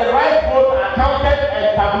sure that the right votes are counted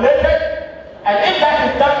and tabulated, and if that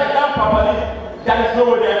is done and done properly, there is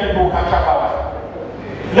no way that people will capture power.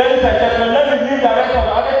 Ladies and gentlemen, let me leave the rest of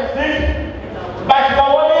the other to speak. But the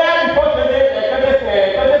 1 year before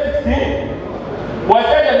 2016, we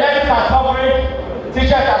said the nurses are suffering,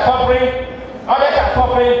 teachers are suffering, others are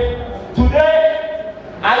suffering. Today,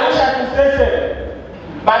 I wish I could say so.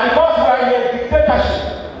 But because we are in a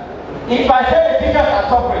dictatorship, if I say the teachers are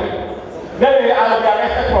suffering, then I will be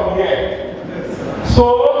arrested from here. So,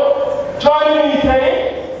 join me in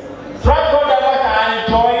saying, transport drivers are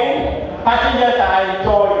enjoying, passengers are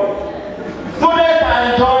enjoying, students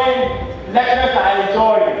are enjoying, lecturers are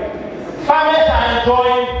enjoying, farmers are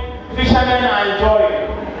enjoying, fishermen are enjoying,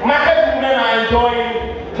 market women are enjoying,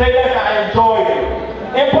 traders are enjoying,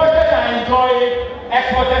 importers are enjoying,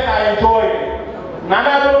 exporters are enjoying.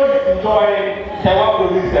 Nanado is enjoying, Sewa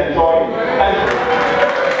Police is enjoying.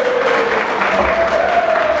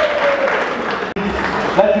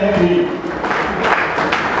 Let's see.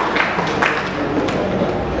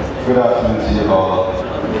 Good afternoon to you all.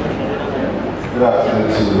 Good afternoon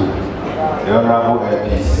to the Honorable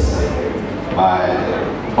MPs, my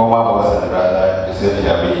former boss and brother, Joseph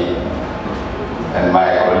Yabi, and my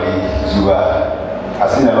colleague, Juba.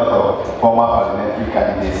 I've seen a lot of former parliamentary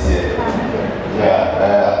candidates here. Yeah, I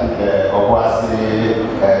think Obuasi,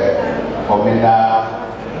 Omena,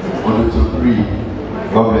 Olutubri,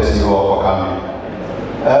 God bless you all for coming.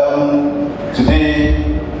 Today,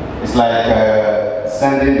 it's like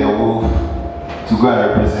sending the wolf to go and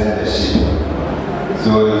represent the sheep. So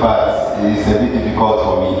in fact, it's a bit difficult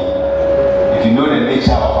for me. If you know the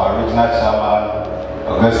nature of our original chairman,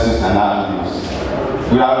 Augustus Nana Andrews,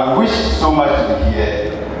 we have wished so much to be here,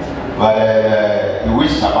 but we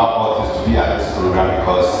wish Tabaportis to be at this program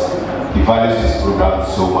because he values this program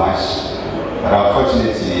so much. But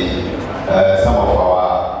unfortunately, some of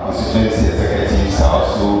our constituency executives are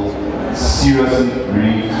also seriously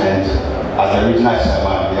bereaved, and as the regional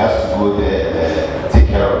chairman, we have to go there and take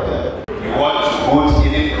care of them. We want to vote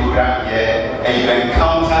any program here, and you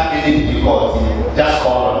encounter any difficulty, just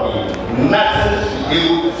call on me. Nothing to be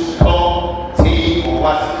able to stop Tein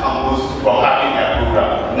Obuasi Campus from having their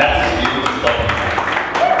program. Nothing to be able to stop it.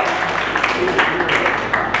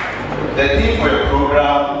 The theme for the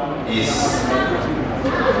program is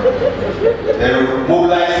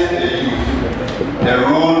mobilizing the youth, the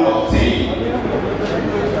role of Tein.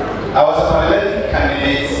 I was a parliamentary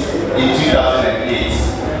candidate in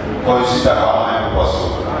 2008 for the Sister Kwame Bosso.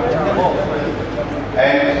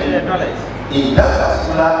 And in that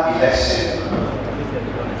particular election,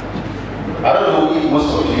 I don't know if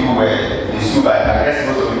most of you were in school, but I guess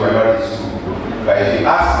most of you were not in school. But if you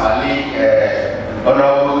ask Malik,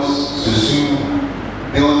 Honorable Susu,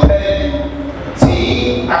 they will tell you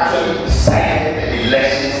Tein actually decided the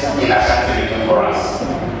elections in Ashanti region for us.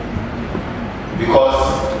 Because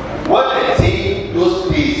what they take those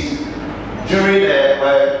days during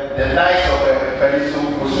the nights of the Felicio,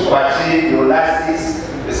 Kusubachi, the Olasis,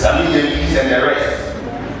 the Sami Jeffries, and the rest,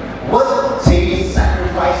 what Tein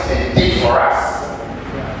sacrificed and did for us,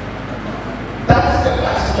 that's the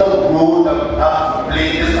particular role that we have to play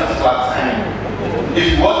this particular time. If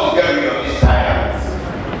you want to get rid of these tyrants.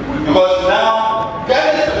 Because now,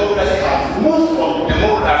 Ghana's democracy has moved from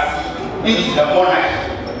democracy into the monarchy.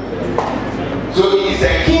 So it is a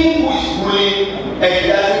king who is ruling and he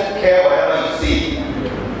doesn't care whatever you say.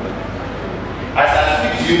 As I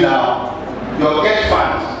speak to you now, your get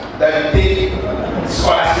fund that you take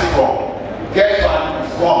scholarship from, get fund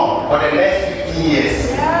is gone for the next 15 years.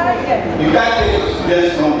 You can't take your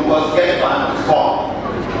students home because get fund is gone.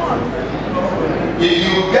 If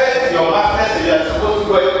you get your master's and you are supposed to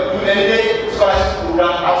go to any scholarship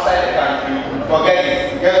program outside the country, forget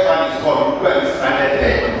it. Get fund is gone. You go and be stranded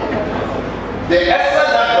there. The extra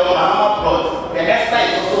that the Mahama brought, the extra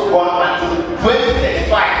is also gone until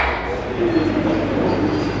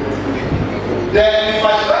 2035. The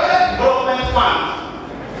infrastructure development fund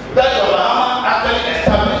that the Mahama actually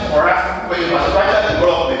established for us for infrastructure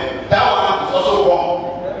development, that one is also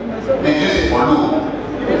gone. They use it for loan.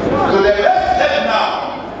 So the best step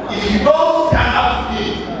now, if you don't stand up to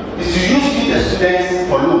it, is to use the students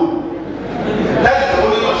for loan. That is the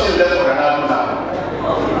only option left for Ghana now.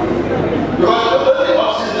 Because the only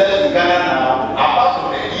option left in Ghana now, apart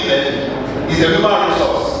from the e-learning, is the human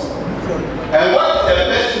resource. And what is the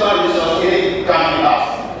best human resource any country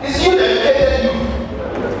has? It's you, the educated youth.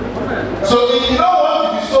 So if you don't want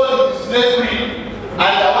to be sold into slavery and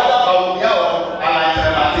the other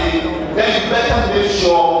then you better make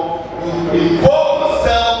sure you involve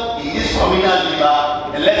yourself in this community.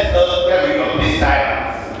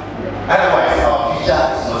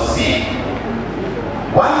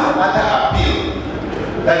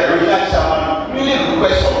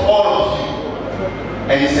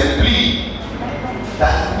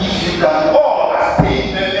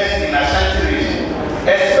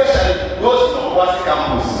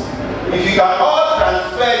 you can all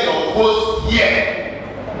transfer your votes here,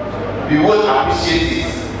 we will appreciate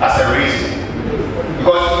it as a reason.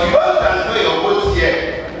 Because if you don't transfer your votes here,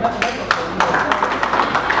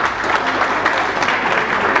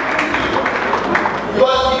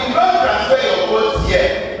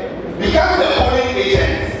 become the polling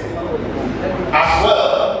agents as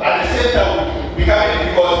well. At the same time, become a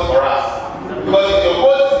difficulty for us. Because if your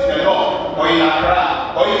vote is in the north, or in Accra,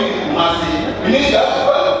 or in Kumasi, you need to have to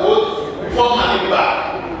go and vote before coming back.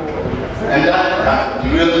 And that can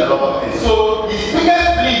derail a lot of things. So his biggest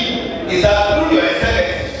plea is that through your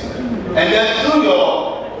executives, and then through your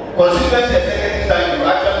constituency executives that you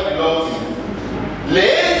actually belong to,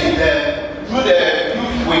 liaise with them through the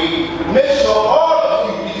youth wing, make sure all of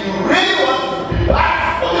you, if you really want to be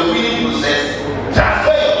part of the winning process,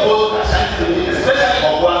 transfer your vote, especially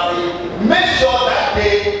Obuasi, make sure that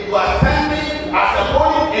day you are standing as a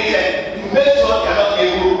polling agent to make sure they are not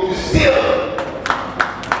able to steal.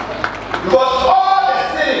 Because all the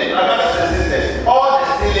stealing, my brothers and sisters, all the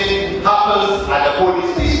stealing happens at the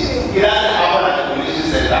police station. It doesn't happen at the police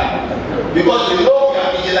center. Because they know we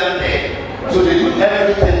are vigilant there. So they do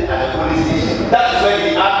everything at the police station. That's where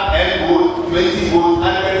they have 10 votes, 20 votes,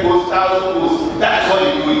 100 votes, 1,000 votes. That's what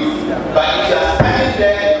they do it. But if you are standing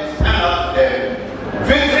there, you stand up to them.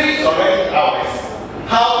 Victory is already ours.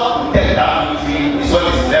 How to take that victory is what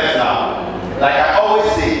is left now. Like I always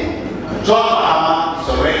say, John Mahama is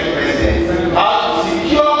already president. How to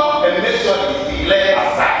secure and make sure it is declared as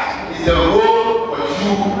such is the role for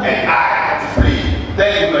you and I to play.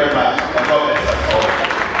 Thank you very much. And God bless us all.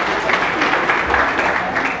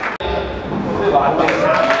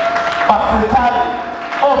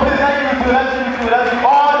 Oh, please, let's you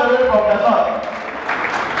all the way from the north.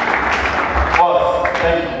 Boss,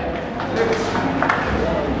 thank you.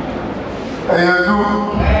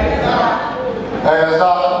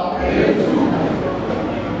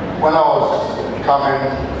 When I was coming,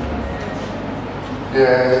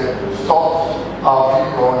 they stopped our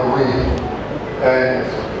vehicle on the way, and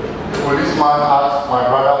the policeman asked my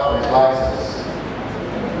brother for his license.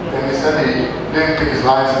 And he said he didn't take his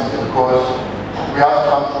license because we have to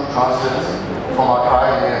come through transit from Accra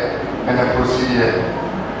here and then proceed here.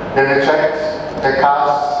 Then they checked the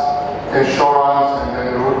car's insurance and then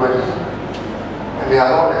the roadworthy. And they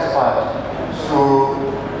are all expired. So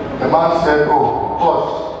the man said, oh, boss,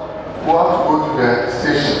 we have to go to the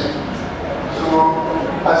station. So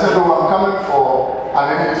I said, oh, I'm coming for an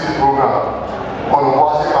NBC program on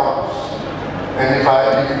Obuasi campus. And if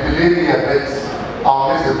you delay me a bit,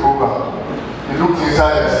 I'll miss the program. He looked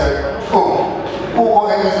inside and said, oh,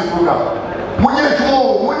 NBC program.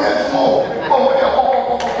 So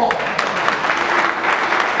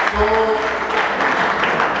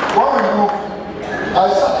when we moved, I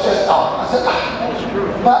sat chest out. I said,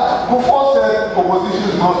 but before said opposition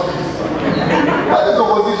is not sweet. But this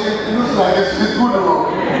opposition, it looks like it's good though.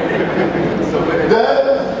 Then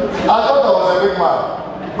I thought I was a big man.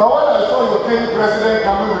 But when I saw your team president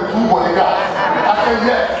coming with 2 bodyguards, I said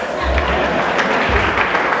yes.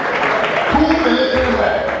 2 military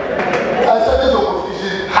men. I said this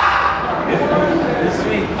opposition,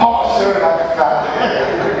 power sharing at the time.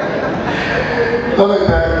 Let me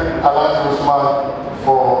thank Alhaji Usman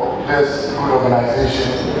for this good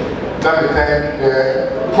organization. Let me thank the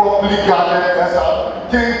properly guarded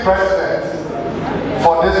team president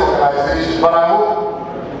for this organization. But I hope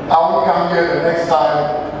I will come here the next time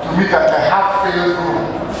to meet at a half-filled room.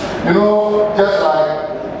 You know, just like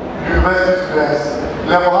university students,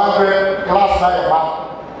 level 100, class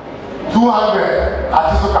 9, 200,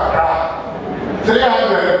 Atisukakra,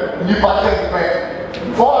 300, Nipaten,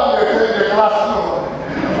 400 in the class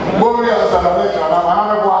 2, Warriors and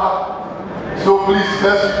so please,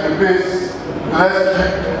 let's keep the pace, let's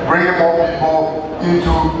keep bringing more people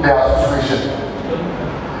into the association.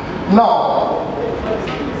 Now,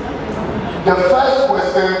 the first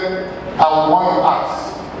question I would want to ask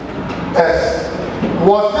is,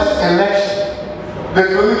 was this election, the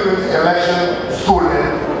 2020 election, stolen?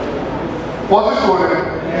 Was it stolen?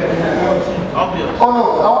 Obvious. Oh no,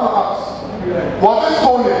 I want to ask. Was it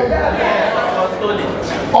stolen? Yes, it was stolen.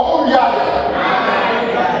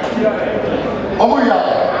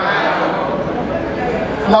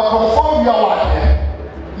 Now conform your life.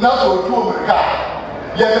 Now so to America.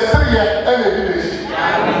 You are the Syria and the village.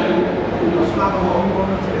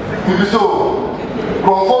 If so,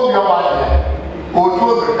 conform your life. Or to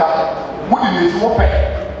America. What did you open?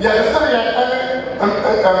 You are the Syria and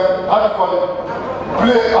how do you call it?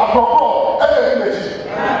 Play a propos and the village.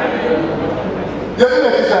 The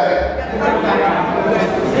village is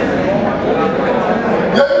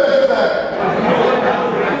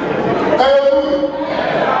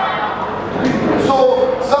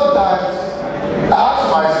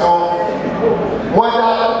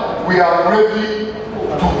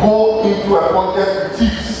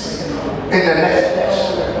in the next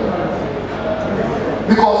election.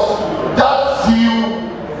 Because that zeal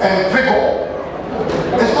and vigor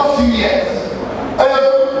is not serious.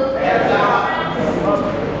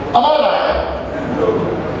 Am I right?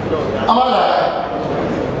 Am I right?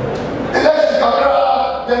 Election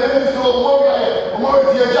Kakra, the name is so more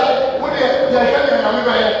THI, what the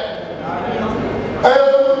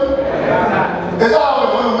is that how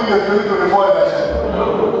we're going to win the 2024 election?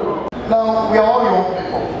 Now, we are all young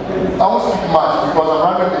people. I won't speak much because I'm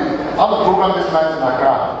randomly. I have a program this night in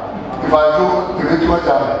Accra. If I joke, if it's too much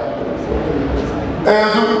time.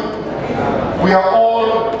 We are all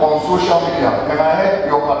on social media, and I heard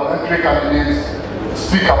your parliamentary candidates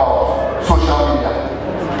speak about social media.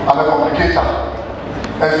 I'm a communicator,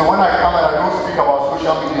 and so when I come and I don't speak about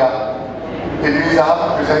social media, it means I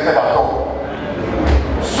haven't presented at all.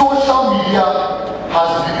 Social media has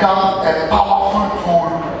become a powerful tool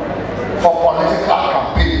for political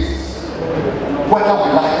campaigns, whether we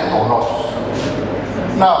like it or not.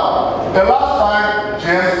 Now, the last time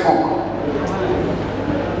JN spoke,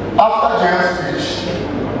 after JN's speech,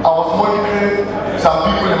 I was monitoring some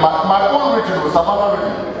people in my own region, Savannah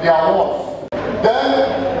region, their wards.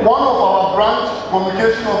 Then one of our branch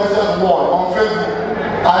communication officers' ward on Facebook,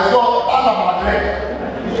 I saw Ala Madrid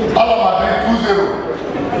 20.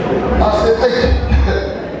 I said, hey,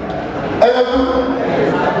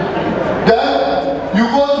 then you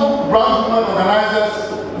go to branch women organizers'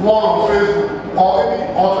 ward on Facebook or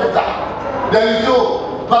Twitter, then you say,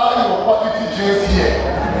 buy your quality jeans here.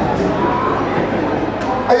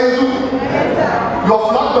 Your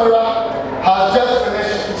flag bearer has just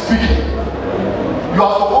finished speaking. You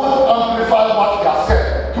are supposed to amplify what he has said.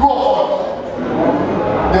 True or false?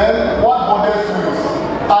 Then what bothers you is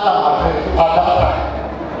Allah at that time.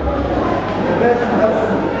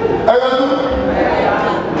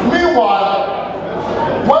 Meanwhile,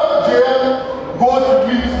 when JM goes to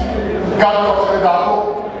meet Governor Sedako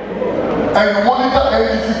and you monitor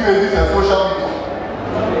NDC pages and social media,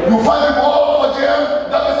 you find people all over JM.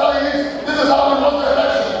 That is how it is. This is how we lost the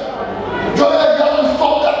election. Johnny, you have to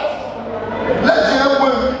stop that. Let JM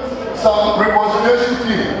win some reconciliation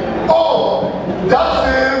team. Oh, that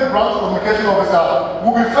same branch communication officer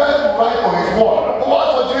will be first to write on his wall. But what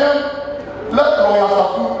for JM? Let Lawyer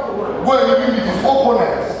Safu go and even meet his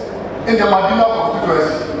opponents in the Madina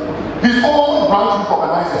constituency. His own branch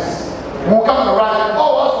organizers will come and write,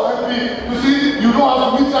 oh, as for MP, you see, you don't have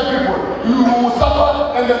to meet such people. You will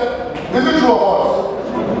suffer and is it true or false?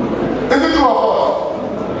 Is it true or false?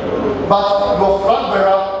 But your flag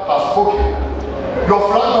bearer has spoken. Your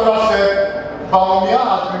flag bearer said, Baumia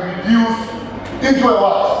has been reduced into a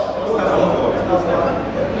what?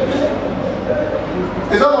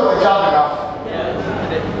 Is that not a job enough?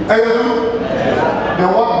 Then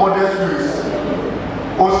what bothers you is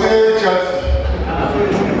Ose Chelsea.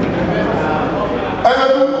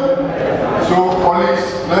 So colleagues,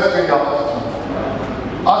 let's change our attitude.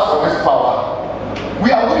 As for this power, we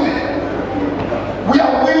are winning. We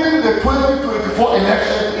are winning the 2024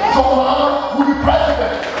 election. John Mahama will be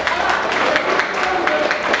president.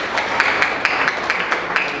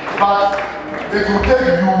 But it will take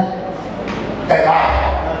you and I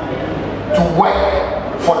to work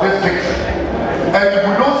for this victory. And if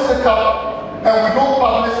we don't sit up and we don't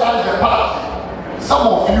publicize the party, some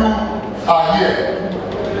of you are here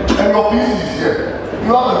and your PC is here.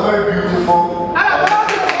 You have a very beautiful.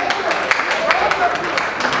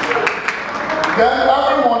 Then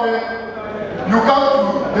every morning you come to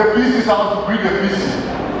the PC's house to greet the PC.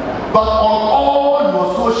 But on all your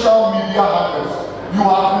social media handles, you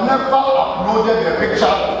have never uploaded a picture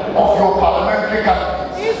of your parliamentary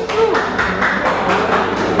candidate. It's true.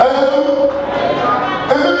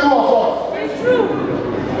 Is it true or false? It's true.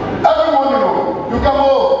 Every morning you come,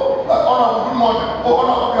 oh, Honor, good morning. Oh,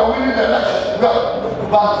 Honor, we are winning the election.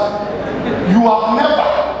 But you have never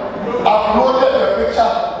uploaded a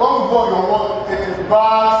picture. When we go on your work, it is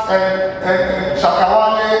Bags and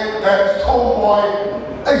Shakawale and Stoneboy.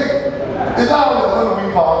 Hey, is that how we're going to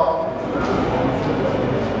win power?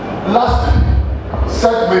 Lastly,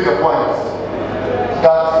 Seth made the point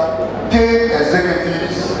that Tein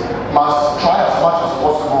executives must try as much as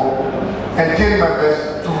possible and Tein members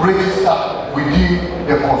to register within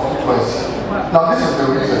the constituency. Now this is the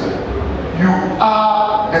reason. You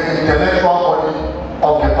are the intellectual body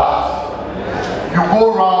of the party. You go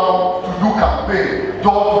around to do campaign,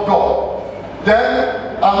 door to door.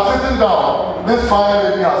 Then I'm sitting down, this fine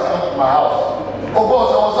lady has come to my house. Oh boss,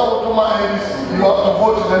 I was able to my NDC. You have to go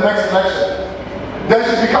to the next election. Then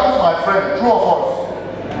she becomes my friend, true or false.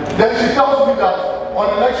 Then she tells me that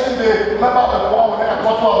on election day, remember the one when I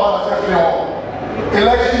got to a man and said,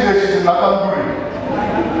 election day she's in Nakamburi,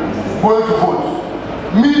 going to vote.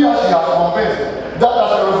 Me that she has convinced that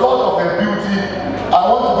as a result of her beauty, I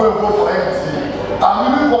want to go and vote for NDC.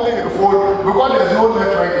 I'm even calling the phone because there's no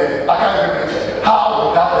network there. I can't even reach. How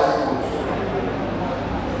will that person vote?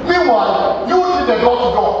 Meanwhile, you did the door to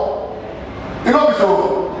door. You know so.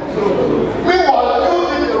 Meanwhile, you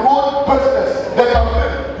did the road business, the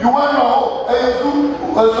campaign. You went now, and you do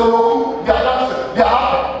they are dancing, they are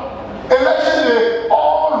happy. Election day,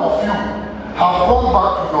 all of you have gone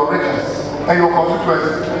back to your regions and your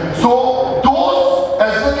constituencies. So those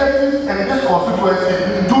executives in this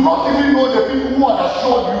constituency do not even know the people who have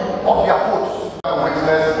assured you of their votes.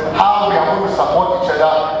 Witness how we are going to support each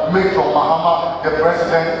other, make John Mahama the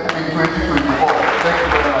president in 2024. Thank you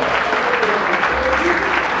very much.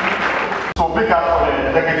 So big up for the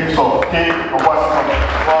executives of KNUST OBUASI Campus.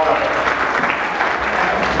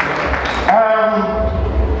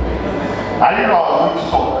 I didn't know I was going to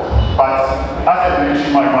talk, but as a military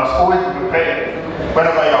man, you must always be prepared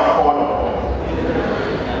whenever you are called upon.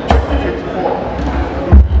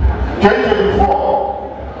 2024,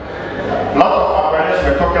 a lot of awareness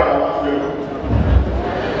we're talking about what we do.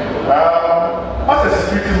 As a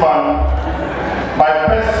security man, my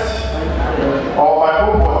best or my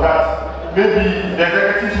hope was that maybe the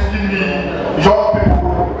executives will give me young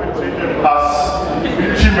people as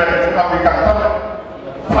military men and we can come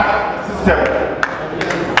fight the system.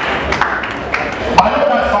 I know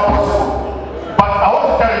that's not possible, but I want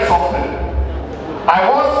to tell you something. I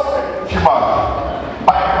was a human,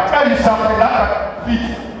 but I can tell you something that can fit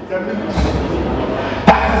the military.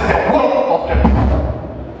 That is the will of the people.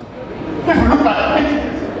 If you look at it,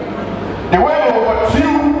 the way they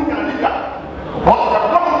overthrew the leader was the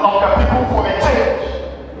will of the people for a change.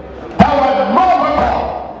 There was no weapon,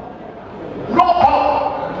 no power,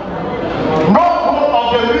 no will of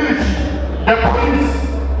the military, the police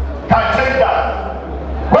can change that.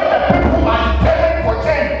 When the people are determined for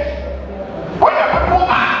change, when the people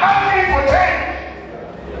are angry for change,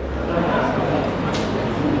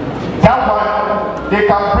 that one, they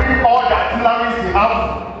can bring all the artillery they have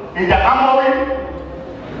in the armory,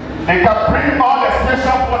 they can bring all the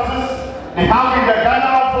special forces they have in the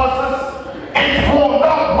Ghana forces. It will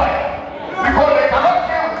not work because they cannot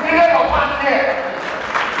kill millions of us here.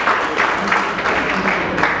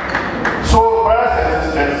 So, brothers and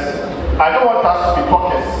sisters, I don't want us to be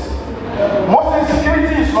talkers. Most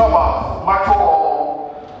insecurity is not about macho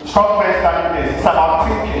or strong men standing there. It's about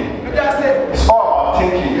thinking. It's all about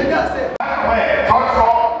thinking.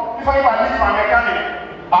 If I meet my mechanic,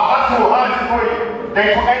 I'll ask you how is it going. Then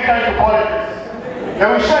to enter into politics. They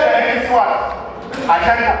will share the next one.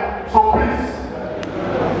 Agenda. So please,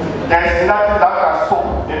 there is nothing that can stop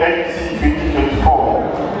the NDC 2024.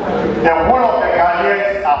 The will of the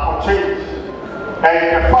Ghanaians are for change. And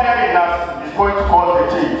the fire in us is going to cause the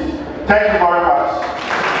change. Thank you very much.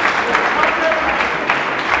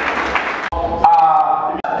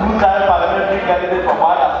 Two-time parliamentary candidate from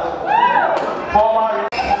Wadas, former.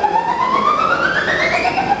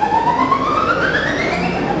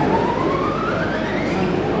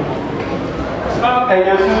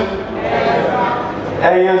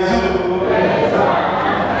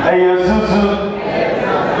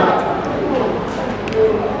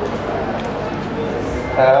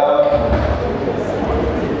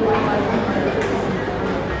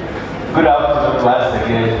 Good afternoon once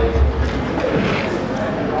again.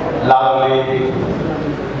 Lovely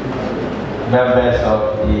members of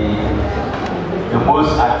the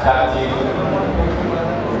most attractive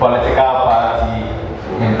political party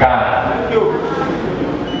in Ghana.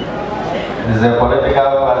 It's a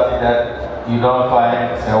political party that you don't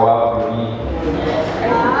find Sewa Kuni.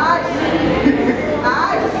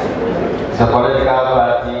 It's a political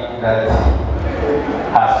party that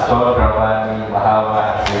has John Dramani Mahama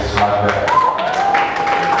as its mother.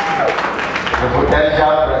 The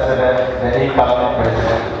potential president, the incoming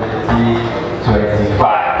president, 2025.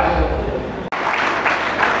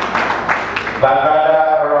 My brother,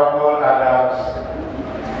 Honorable Adams,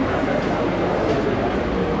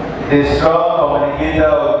 the strong communicator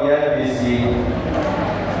of the NBC,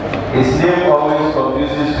 his name always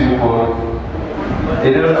confuses people.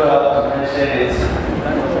 They don't know how to mention it,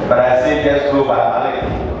 but I say just go by Malik.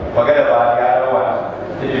 Forget about the other one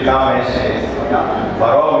if you can't mention it. But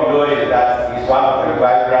all we know is that he's one of the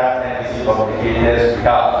vibrant NBC communicators we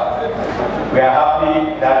have. We are happy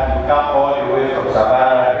that you come all the way from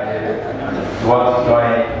Savannah and you want to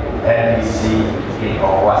join NBC in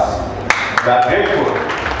Obuasi. We are grateful.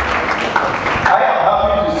 I am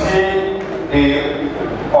happy to see the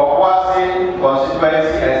Obuasi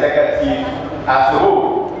constituency executive as a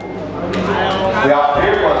whole. We have 3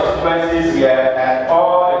 constituencies here, and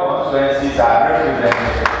all the constituencies are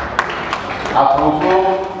represented.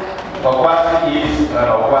 Approval, Obuasi East and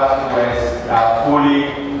Obuasi West are fully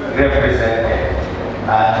represented,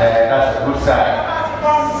 and that's a good sign.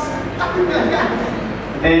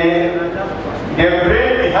 The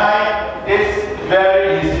brain behind this very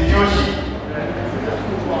institution,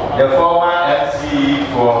 the former MC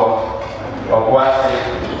for Obuasi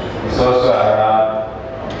is also around.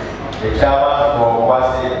 The chairman for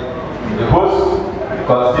Obuasi, the host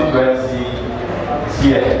constituency is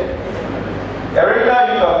here. The regular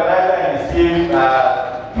youth organizer and his team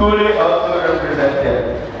are fully also represented,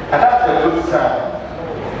 and that's a good sign.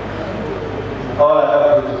 All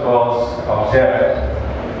other protocols observed.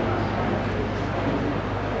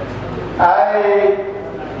 I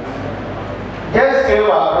just came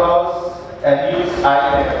across a news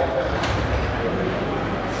item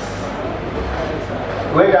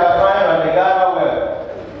which I find on the Ghana web.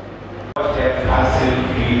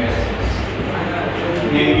 Acid-free estates.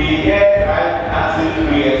 If we get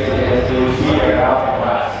acid-free estates, they will see around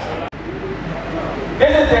us.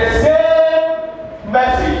 This is the same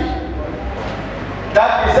message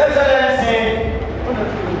that His Excellency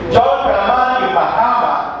John Dramani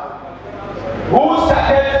Mahama, who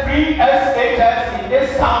started free SHS in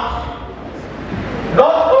this country,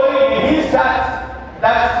 not only did he start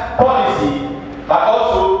that policy, but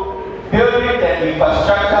also building the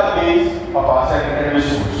infrastructure base of our secondary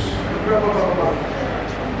schools.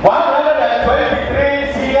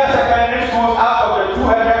 123 senior secondary schools out of the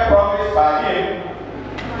 200 promised by him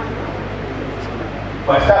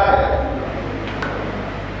were started.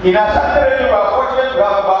 In our secondary, we are fortunate to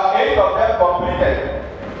have about 8 of them completed.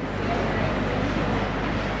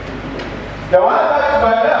 The ones that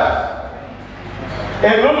were left,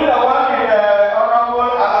 including the one in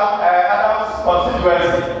Honorable Adams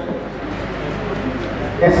constituency,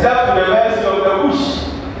 is left to the mercy of the bush.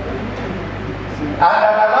 And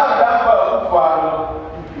an allowed number for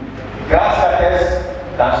grasscutters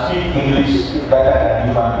can speak English better than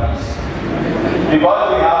human beings, because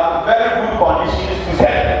we have very good conditions to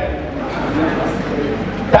sell.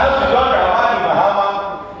 Thanks to John Dramani Mahama,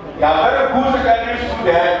 you have very good secondary school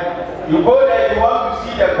there. You go there, you want to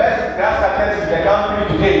see the best grasscutters in the country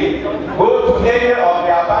today. Go to any of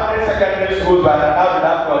the abandoned secondary schools by an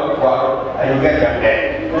allowed, and you get them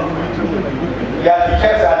there. Their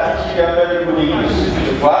teachers are teaching them very good English.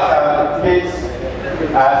 Whilst our kids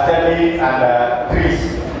are studying under trees.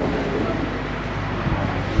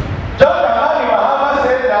 John Dramani Mahama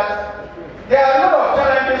said that there are a lot of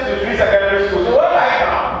challenges with free secondary schools. So what right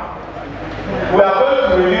now, we are going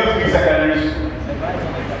to review free secondary schools.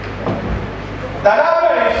 The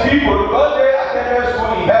number is people because they attended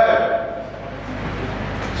school in heaven.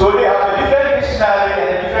 So they have a different dictionary and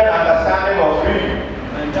a different understanding of reading.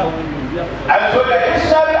 And so the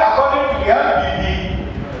dictionary, according to the MPP,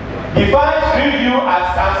 defines review as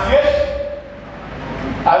translation.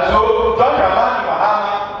 And so John Dramani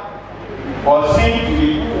Mahama was seen to be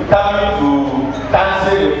coming to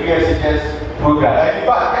cancel the free SHS program. And in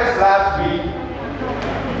fact, just last week,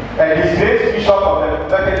 a disgraced bishop of the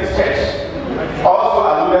Methodist Church also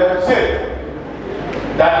alluded to say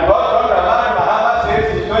that because John Dramani Mahama says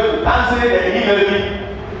he's going to cancel the e-learning,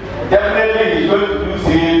 definitely he's going to do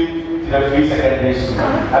same to the free secondary school.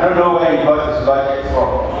 I don't know where he got his logic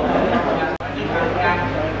from.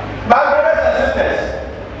 My brothers and sisters,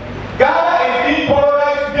 Ghana is being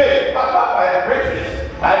polarized today, by the British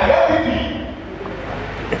and the FPP.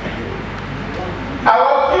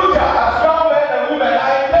 Our future as strong men and women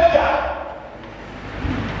are in danger.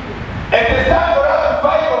 It is time for us to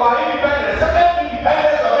fight for our independence. The second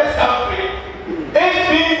independence of this country is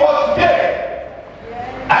being fought today.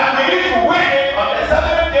 And we need to win it on the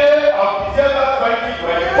 7th day of December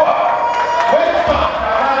 2024. When John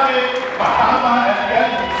Dramani Mahama and the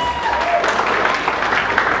enemies.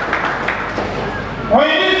 We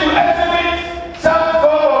need to exhibit some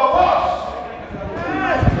form of force.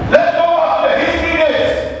 Let's go back to the history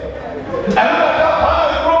days and look at how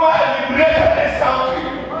the Roma liberated this country.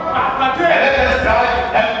 And let us try to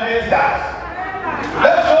evidence that.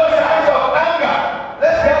 Let's show signs of anger.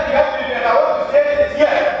 Let's get the FPP, and I want to say this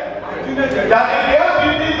here, that if the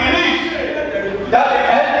FPP believes that the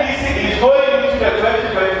NDC is going into the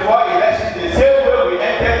 2024 election the same way we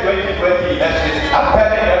entered 2020 elections, I'm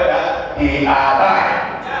telling them that they are lying.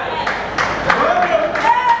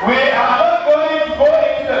 We are not going to go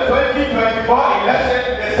into the 2024 election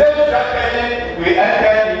the same strategy we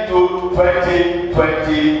entered into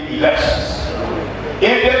 2020 elections.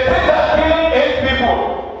 If they think that killing 8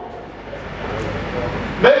 people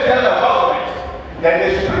makes them a government, then they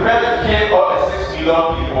should prepare to kill all the 6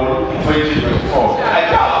 million people in 2024. I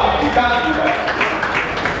doubt if you can't do that.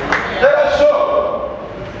 Let us show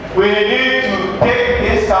we need to take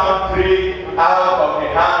this country out of the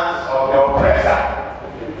hands of the oppressor.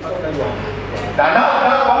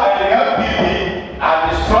 Now the LPP are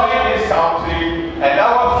destroying this country and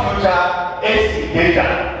our future is in danger.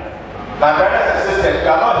 My brothers and sisters, we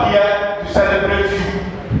are not here to celebrate you.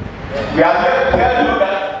 We are here to tell you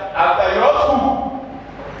that after your school,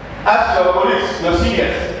 ask your colleagues, your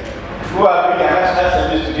seniors, who are doing their national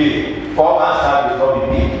service today, 4 months now will not be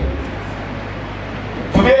paid.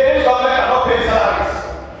 Today, this government cannot pay salaries,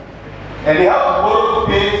 and they have to borrow to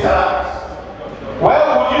pay salaries. Where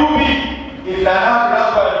would you be if Nana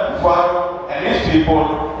Grandpa and these people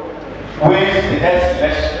win the next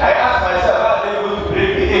election? I asked myself, how are they going to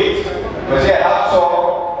break the 8? Because they have so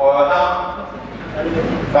or now.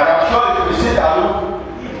 But I'm sure if we sit alone,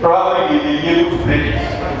 probably they will be able to break it.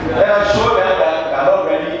 Let us show them that we are not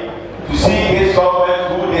ready to see this government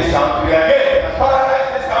rule this country again, as far as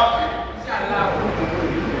this country.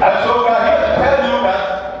 And so we are here to tell you that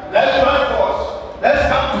let's join force, let's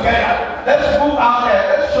come together, let's move out there,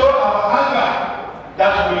 let's show our hunger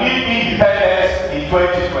that we need independence in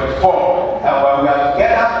 2024. And when we are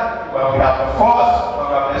together, when we have the force, when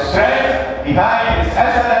we have the strength behind His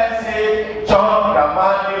Excellency John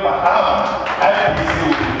Dramani Mahama, IPC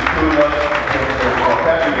will be victorious in 2024.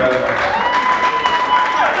 Thank you very much.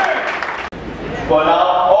 For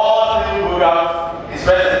now, all the programs is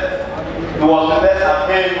present. He was the best at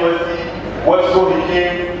KNUST. What school he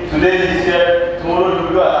came, today he's here, tomorrow he'll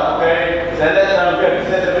go at Akure, the next time we'll get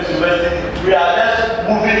business university. We are just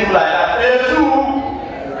moving through like that.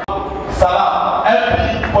 Salam,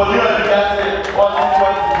 MP, for you and the council,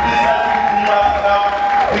 constituency, business, now,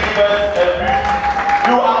 pictures, everything.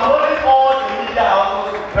 You are holding all the media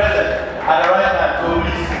houses present at the right time, so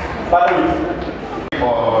please, follow it.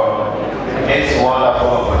 For this wonderful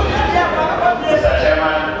opportunity. Mr.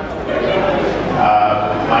 Chairman,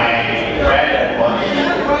 my friend and colleague,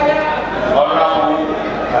 Honorable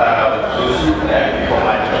Susu, for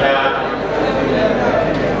my channel,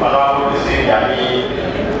 Honorable Singami,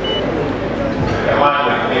 the man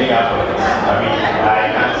with many accolades. I mean, I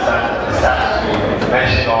can't start to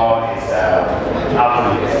mention all his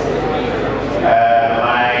accolades.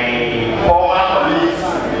 My former colleagues,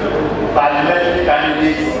 parliamentary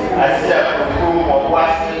candidates, as from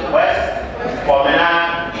Obuasi West, Formena,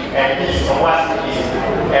 and East, Obuasi East,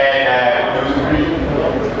 and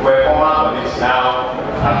were former colleagues now.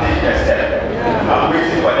 I'm taking a step. I'm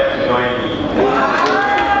waiting for them to join me.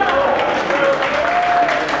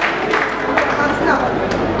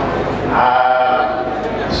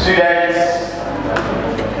 Students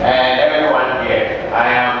and everyone here, I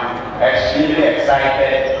am extremely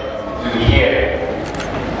excited to be here.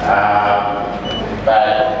 But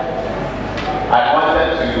I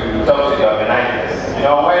wanted to talk to the organizers. You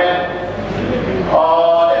know, when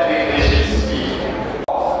all the big nations speak,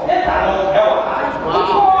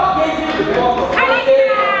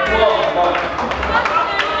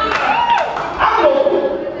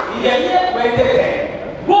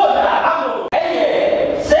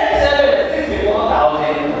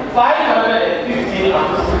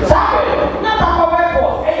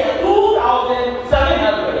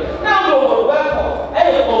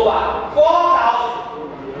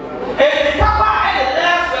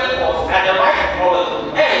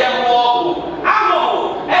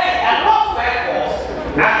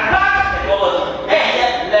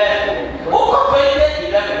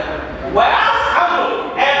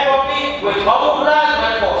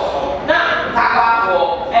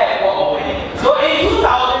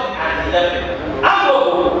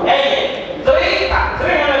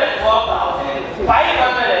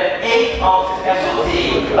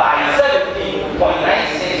 by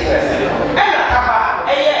 17.96%. And Akaba,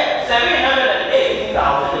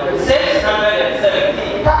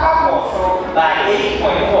 718,670. Kaba also by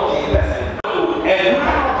 8.14%. And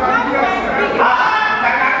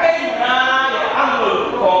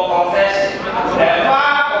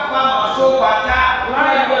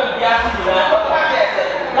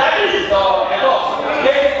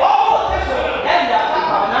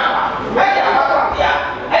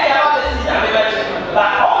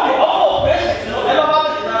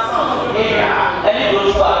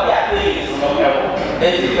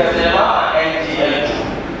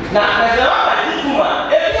now, there's a lot of this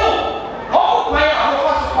woman. If you all my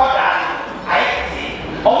support that I see,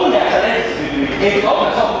 only a challenge to do it. If all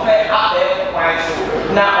the some fair out there,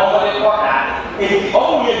 now only for that. If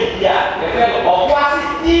only the fellow of what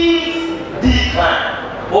it is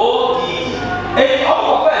decline. Oh, if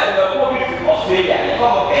all of us in the public of Australia, they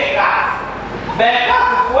come of a class.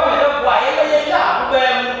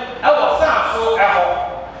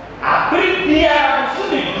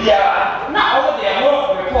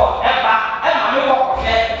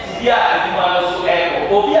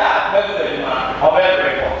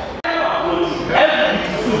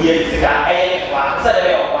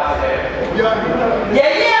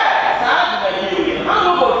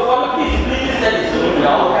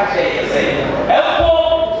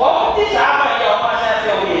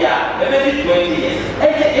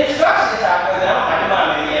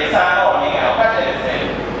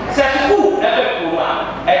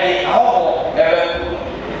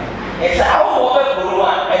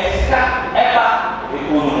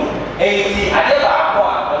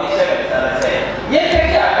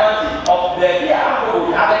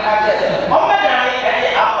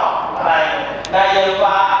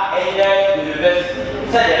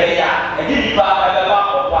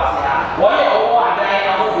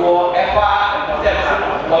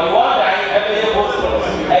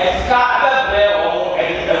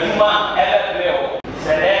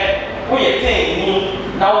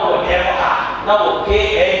 Now,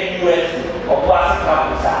 KNUST Obuasi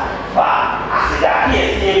Campus Hosts,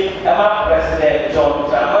 President John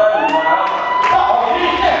Jamal.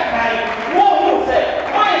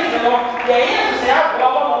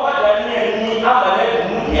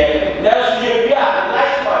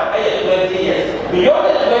 Beyond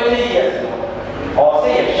the 20 years, or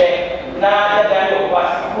say a check, now the Daniel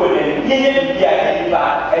was good and he didn't be a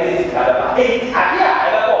back and it's Calaba. 8 I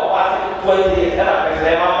was 20 years and I was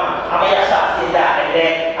Mama. I say that and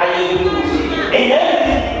then I used to see. In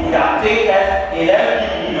everything we have thinkers, in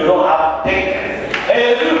everything you don't have thinkers. And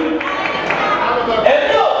you, I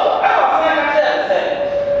was saying,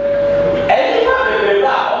 and you have a very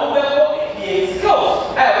large, if he is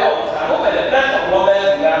close, I hope the best of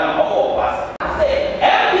Robert and all of us.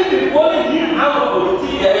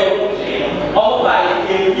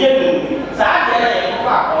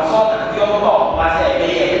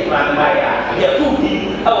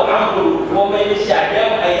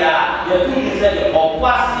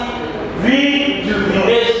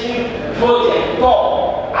 Rejuvenation project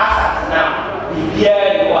talk as at now. The year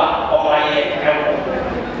you are on my head.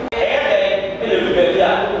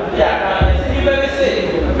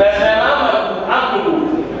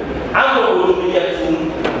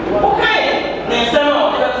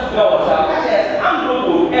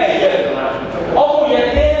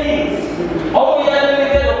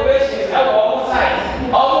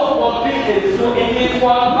 So it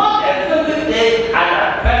was not a single day and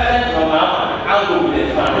a present from Mama and go with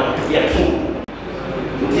the man. Yes,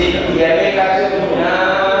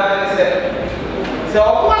 so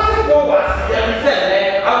what's it for? We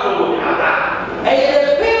said, I'll go with Mama. And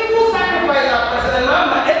a painful sacrifice of President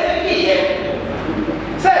Mama every year.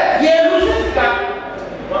 Said, yeah, we should start.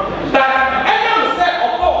 But I said,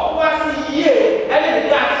 oh, what's the year? And then the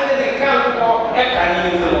guy said, they can't go and can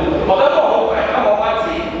use it.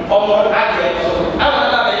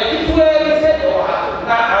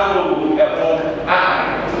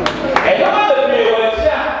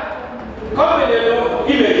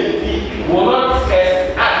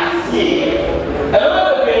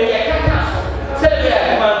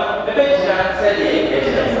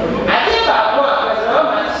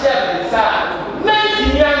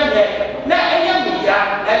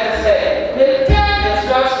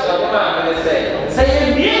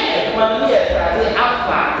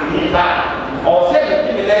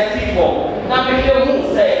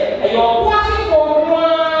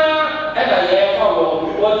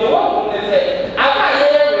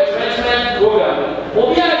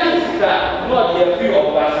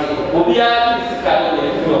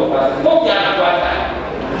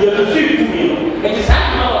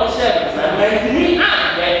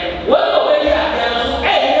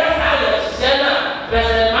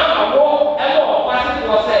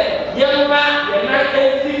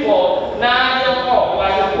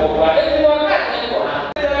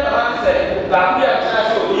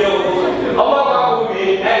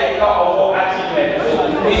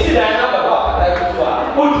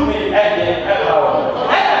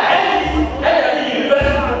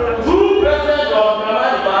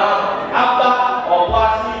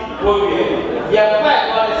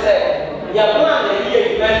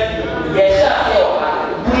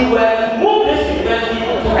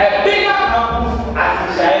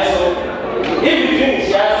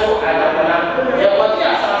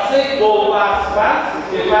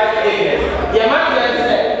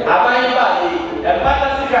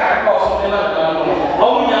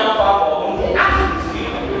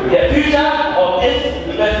 The future of this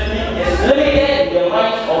university is limited in the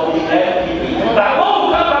minds of the MPP. But when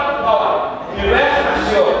we come back to power,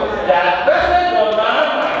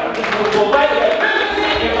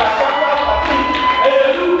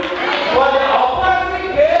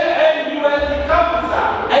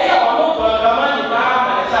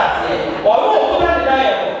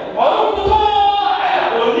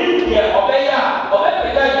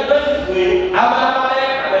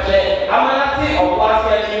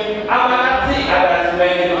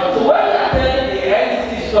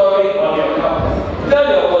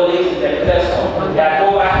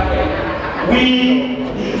 we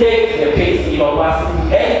dictate the pace in Obasi,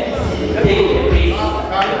 NDC dictate the pace.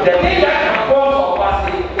 The thing that conforms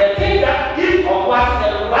Obasi, the thing that gives Obasi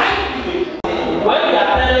the right image. When you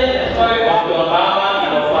are telling the story of your mama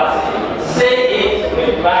in Obasi, say it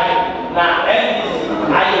with pride. Now,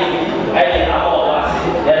 NDC, IAB, and Obasi,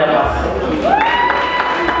 then Obasi.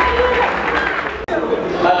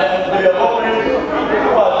 And then the public who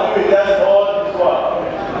are doing that all this work.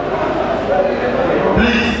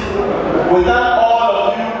 Please, without all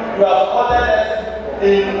of you, you have supported us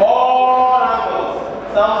in all angles.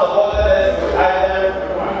 Some supported us with items,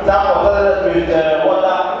 some supported us with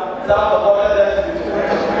water, some supported us with food,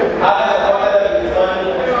 others supported us with money.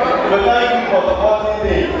 We thank you for supporting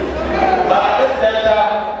me. But at this center,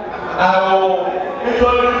 I will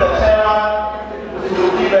introduce the chairman to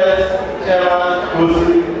give us chairman's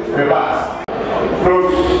closing remarks.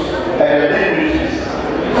 Close and ministries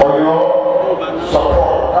for your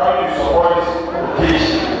support. How you support this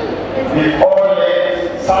occasion? We've all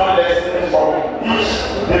learned some lessons from each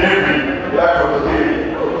delivery that was given.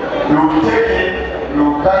 We will take it, we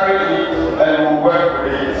will carry it, and we will work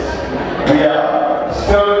with it. We are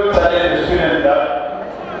still telling the students that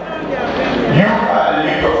you are the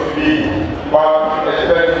youth of today, but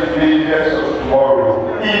expect to be leaders of tomorrow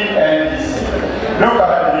in NDC. Look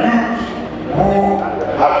at the youth who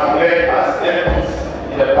have led as MPs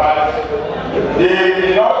in the past. They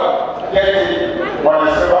did not get it on a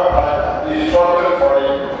silver platter. They struggled for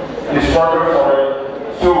it. They struggled for it.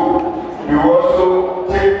 So you also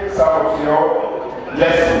take some of your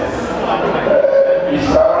lessons.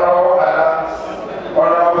 Mr. Honorable Adams,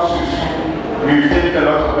 Honorable Susu, we take a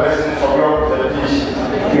lot of lessons from your presentation.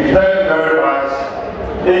 We thank you very much.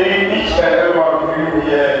 Each and every one of you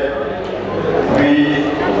here, we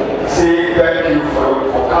say thank you for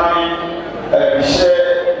coming and we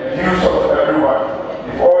share views of everyone.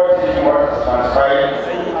 Before taking what has transpired,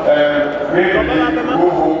 we believe we go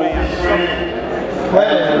home peacefully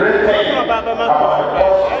and retain about the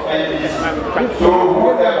cost of NDC. So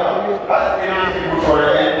whoever has any people for the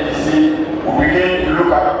NDC will begin to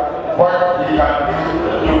look at what he can do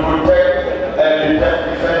to protect and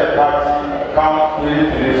defend the party come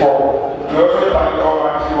 2024. We also thank the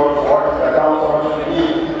government for what the council wants to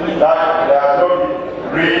eat. That there are no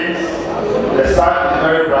rains, the sun is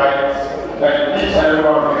very bright, and each and every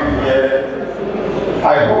one of you here,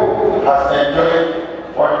 I hope, has enjoyed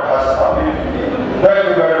what has happened today. Thank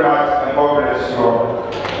you very much, and God bless you all.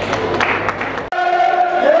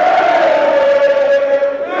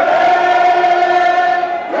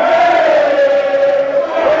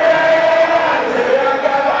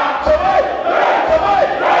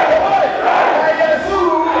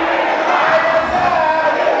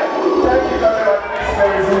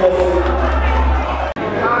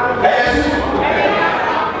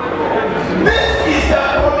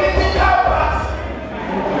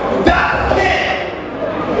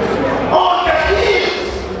 On the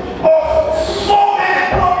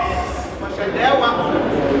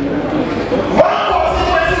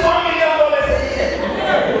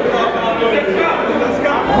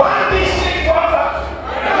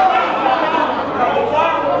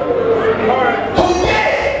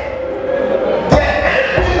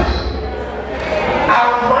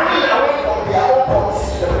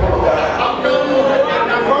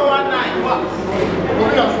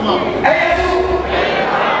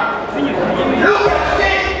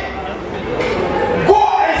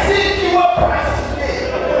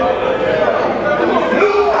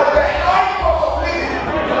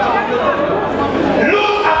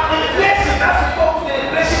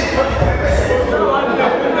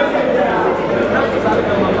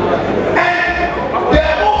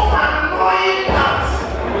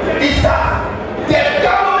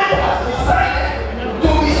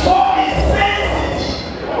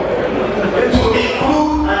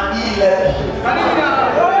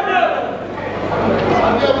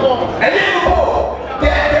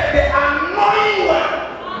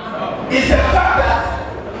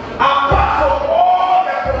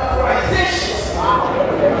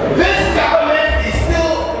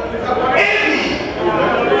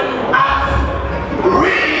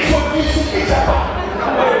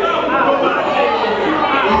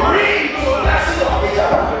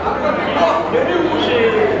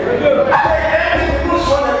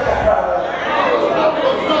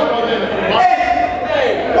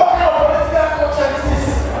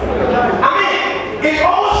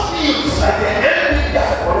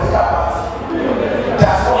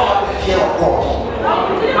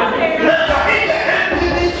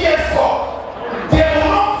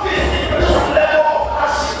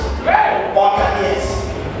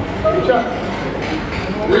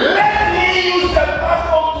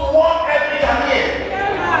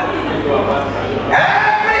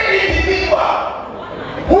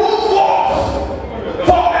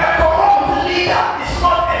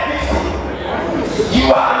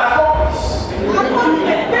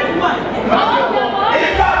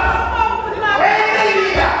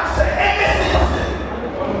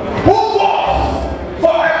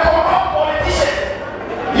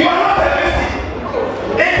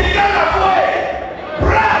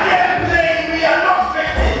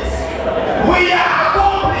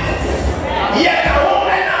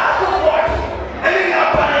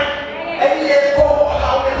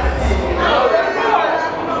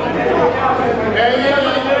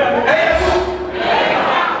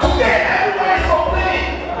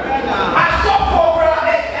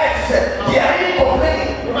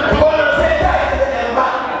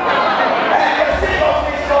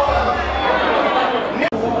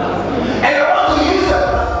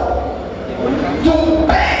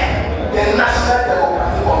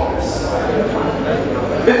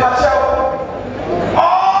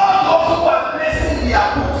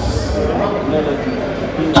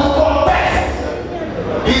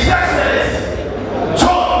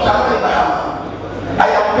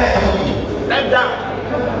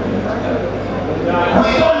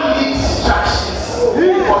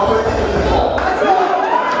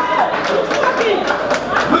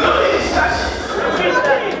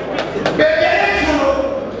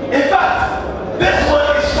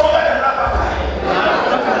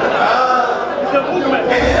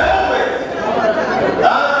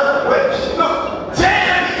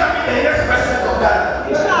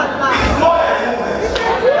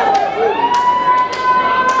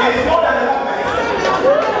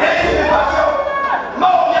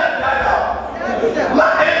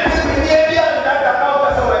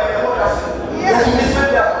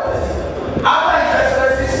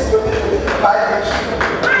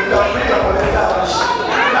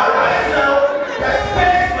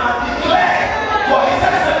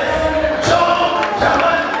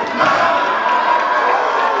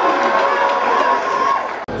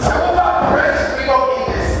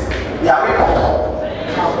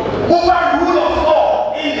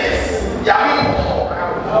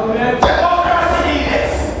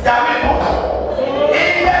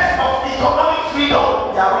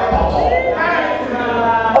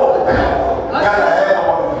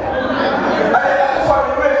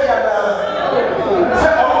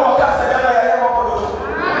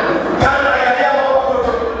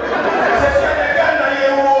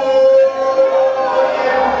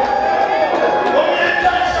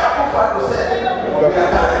God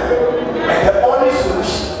bless you.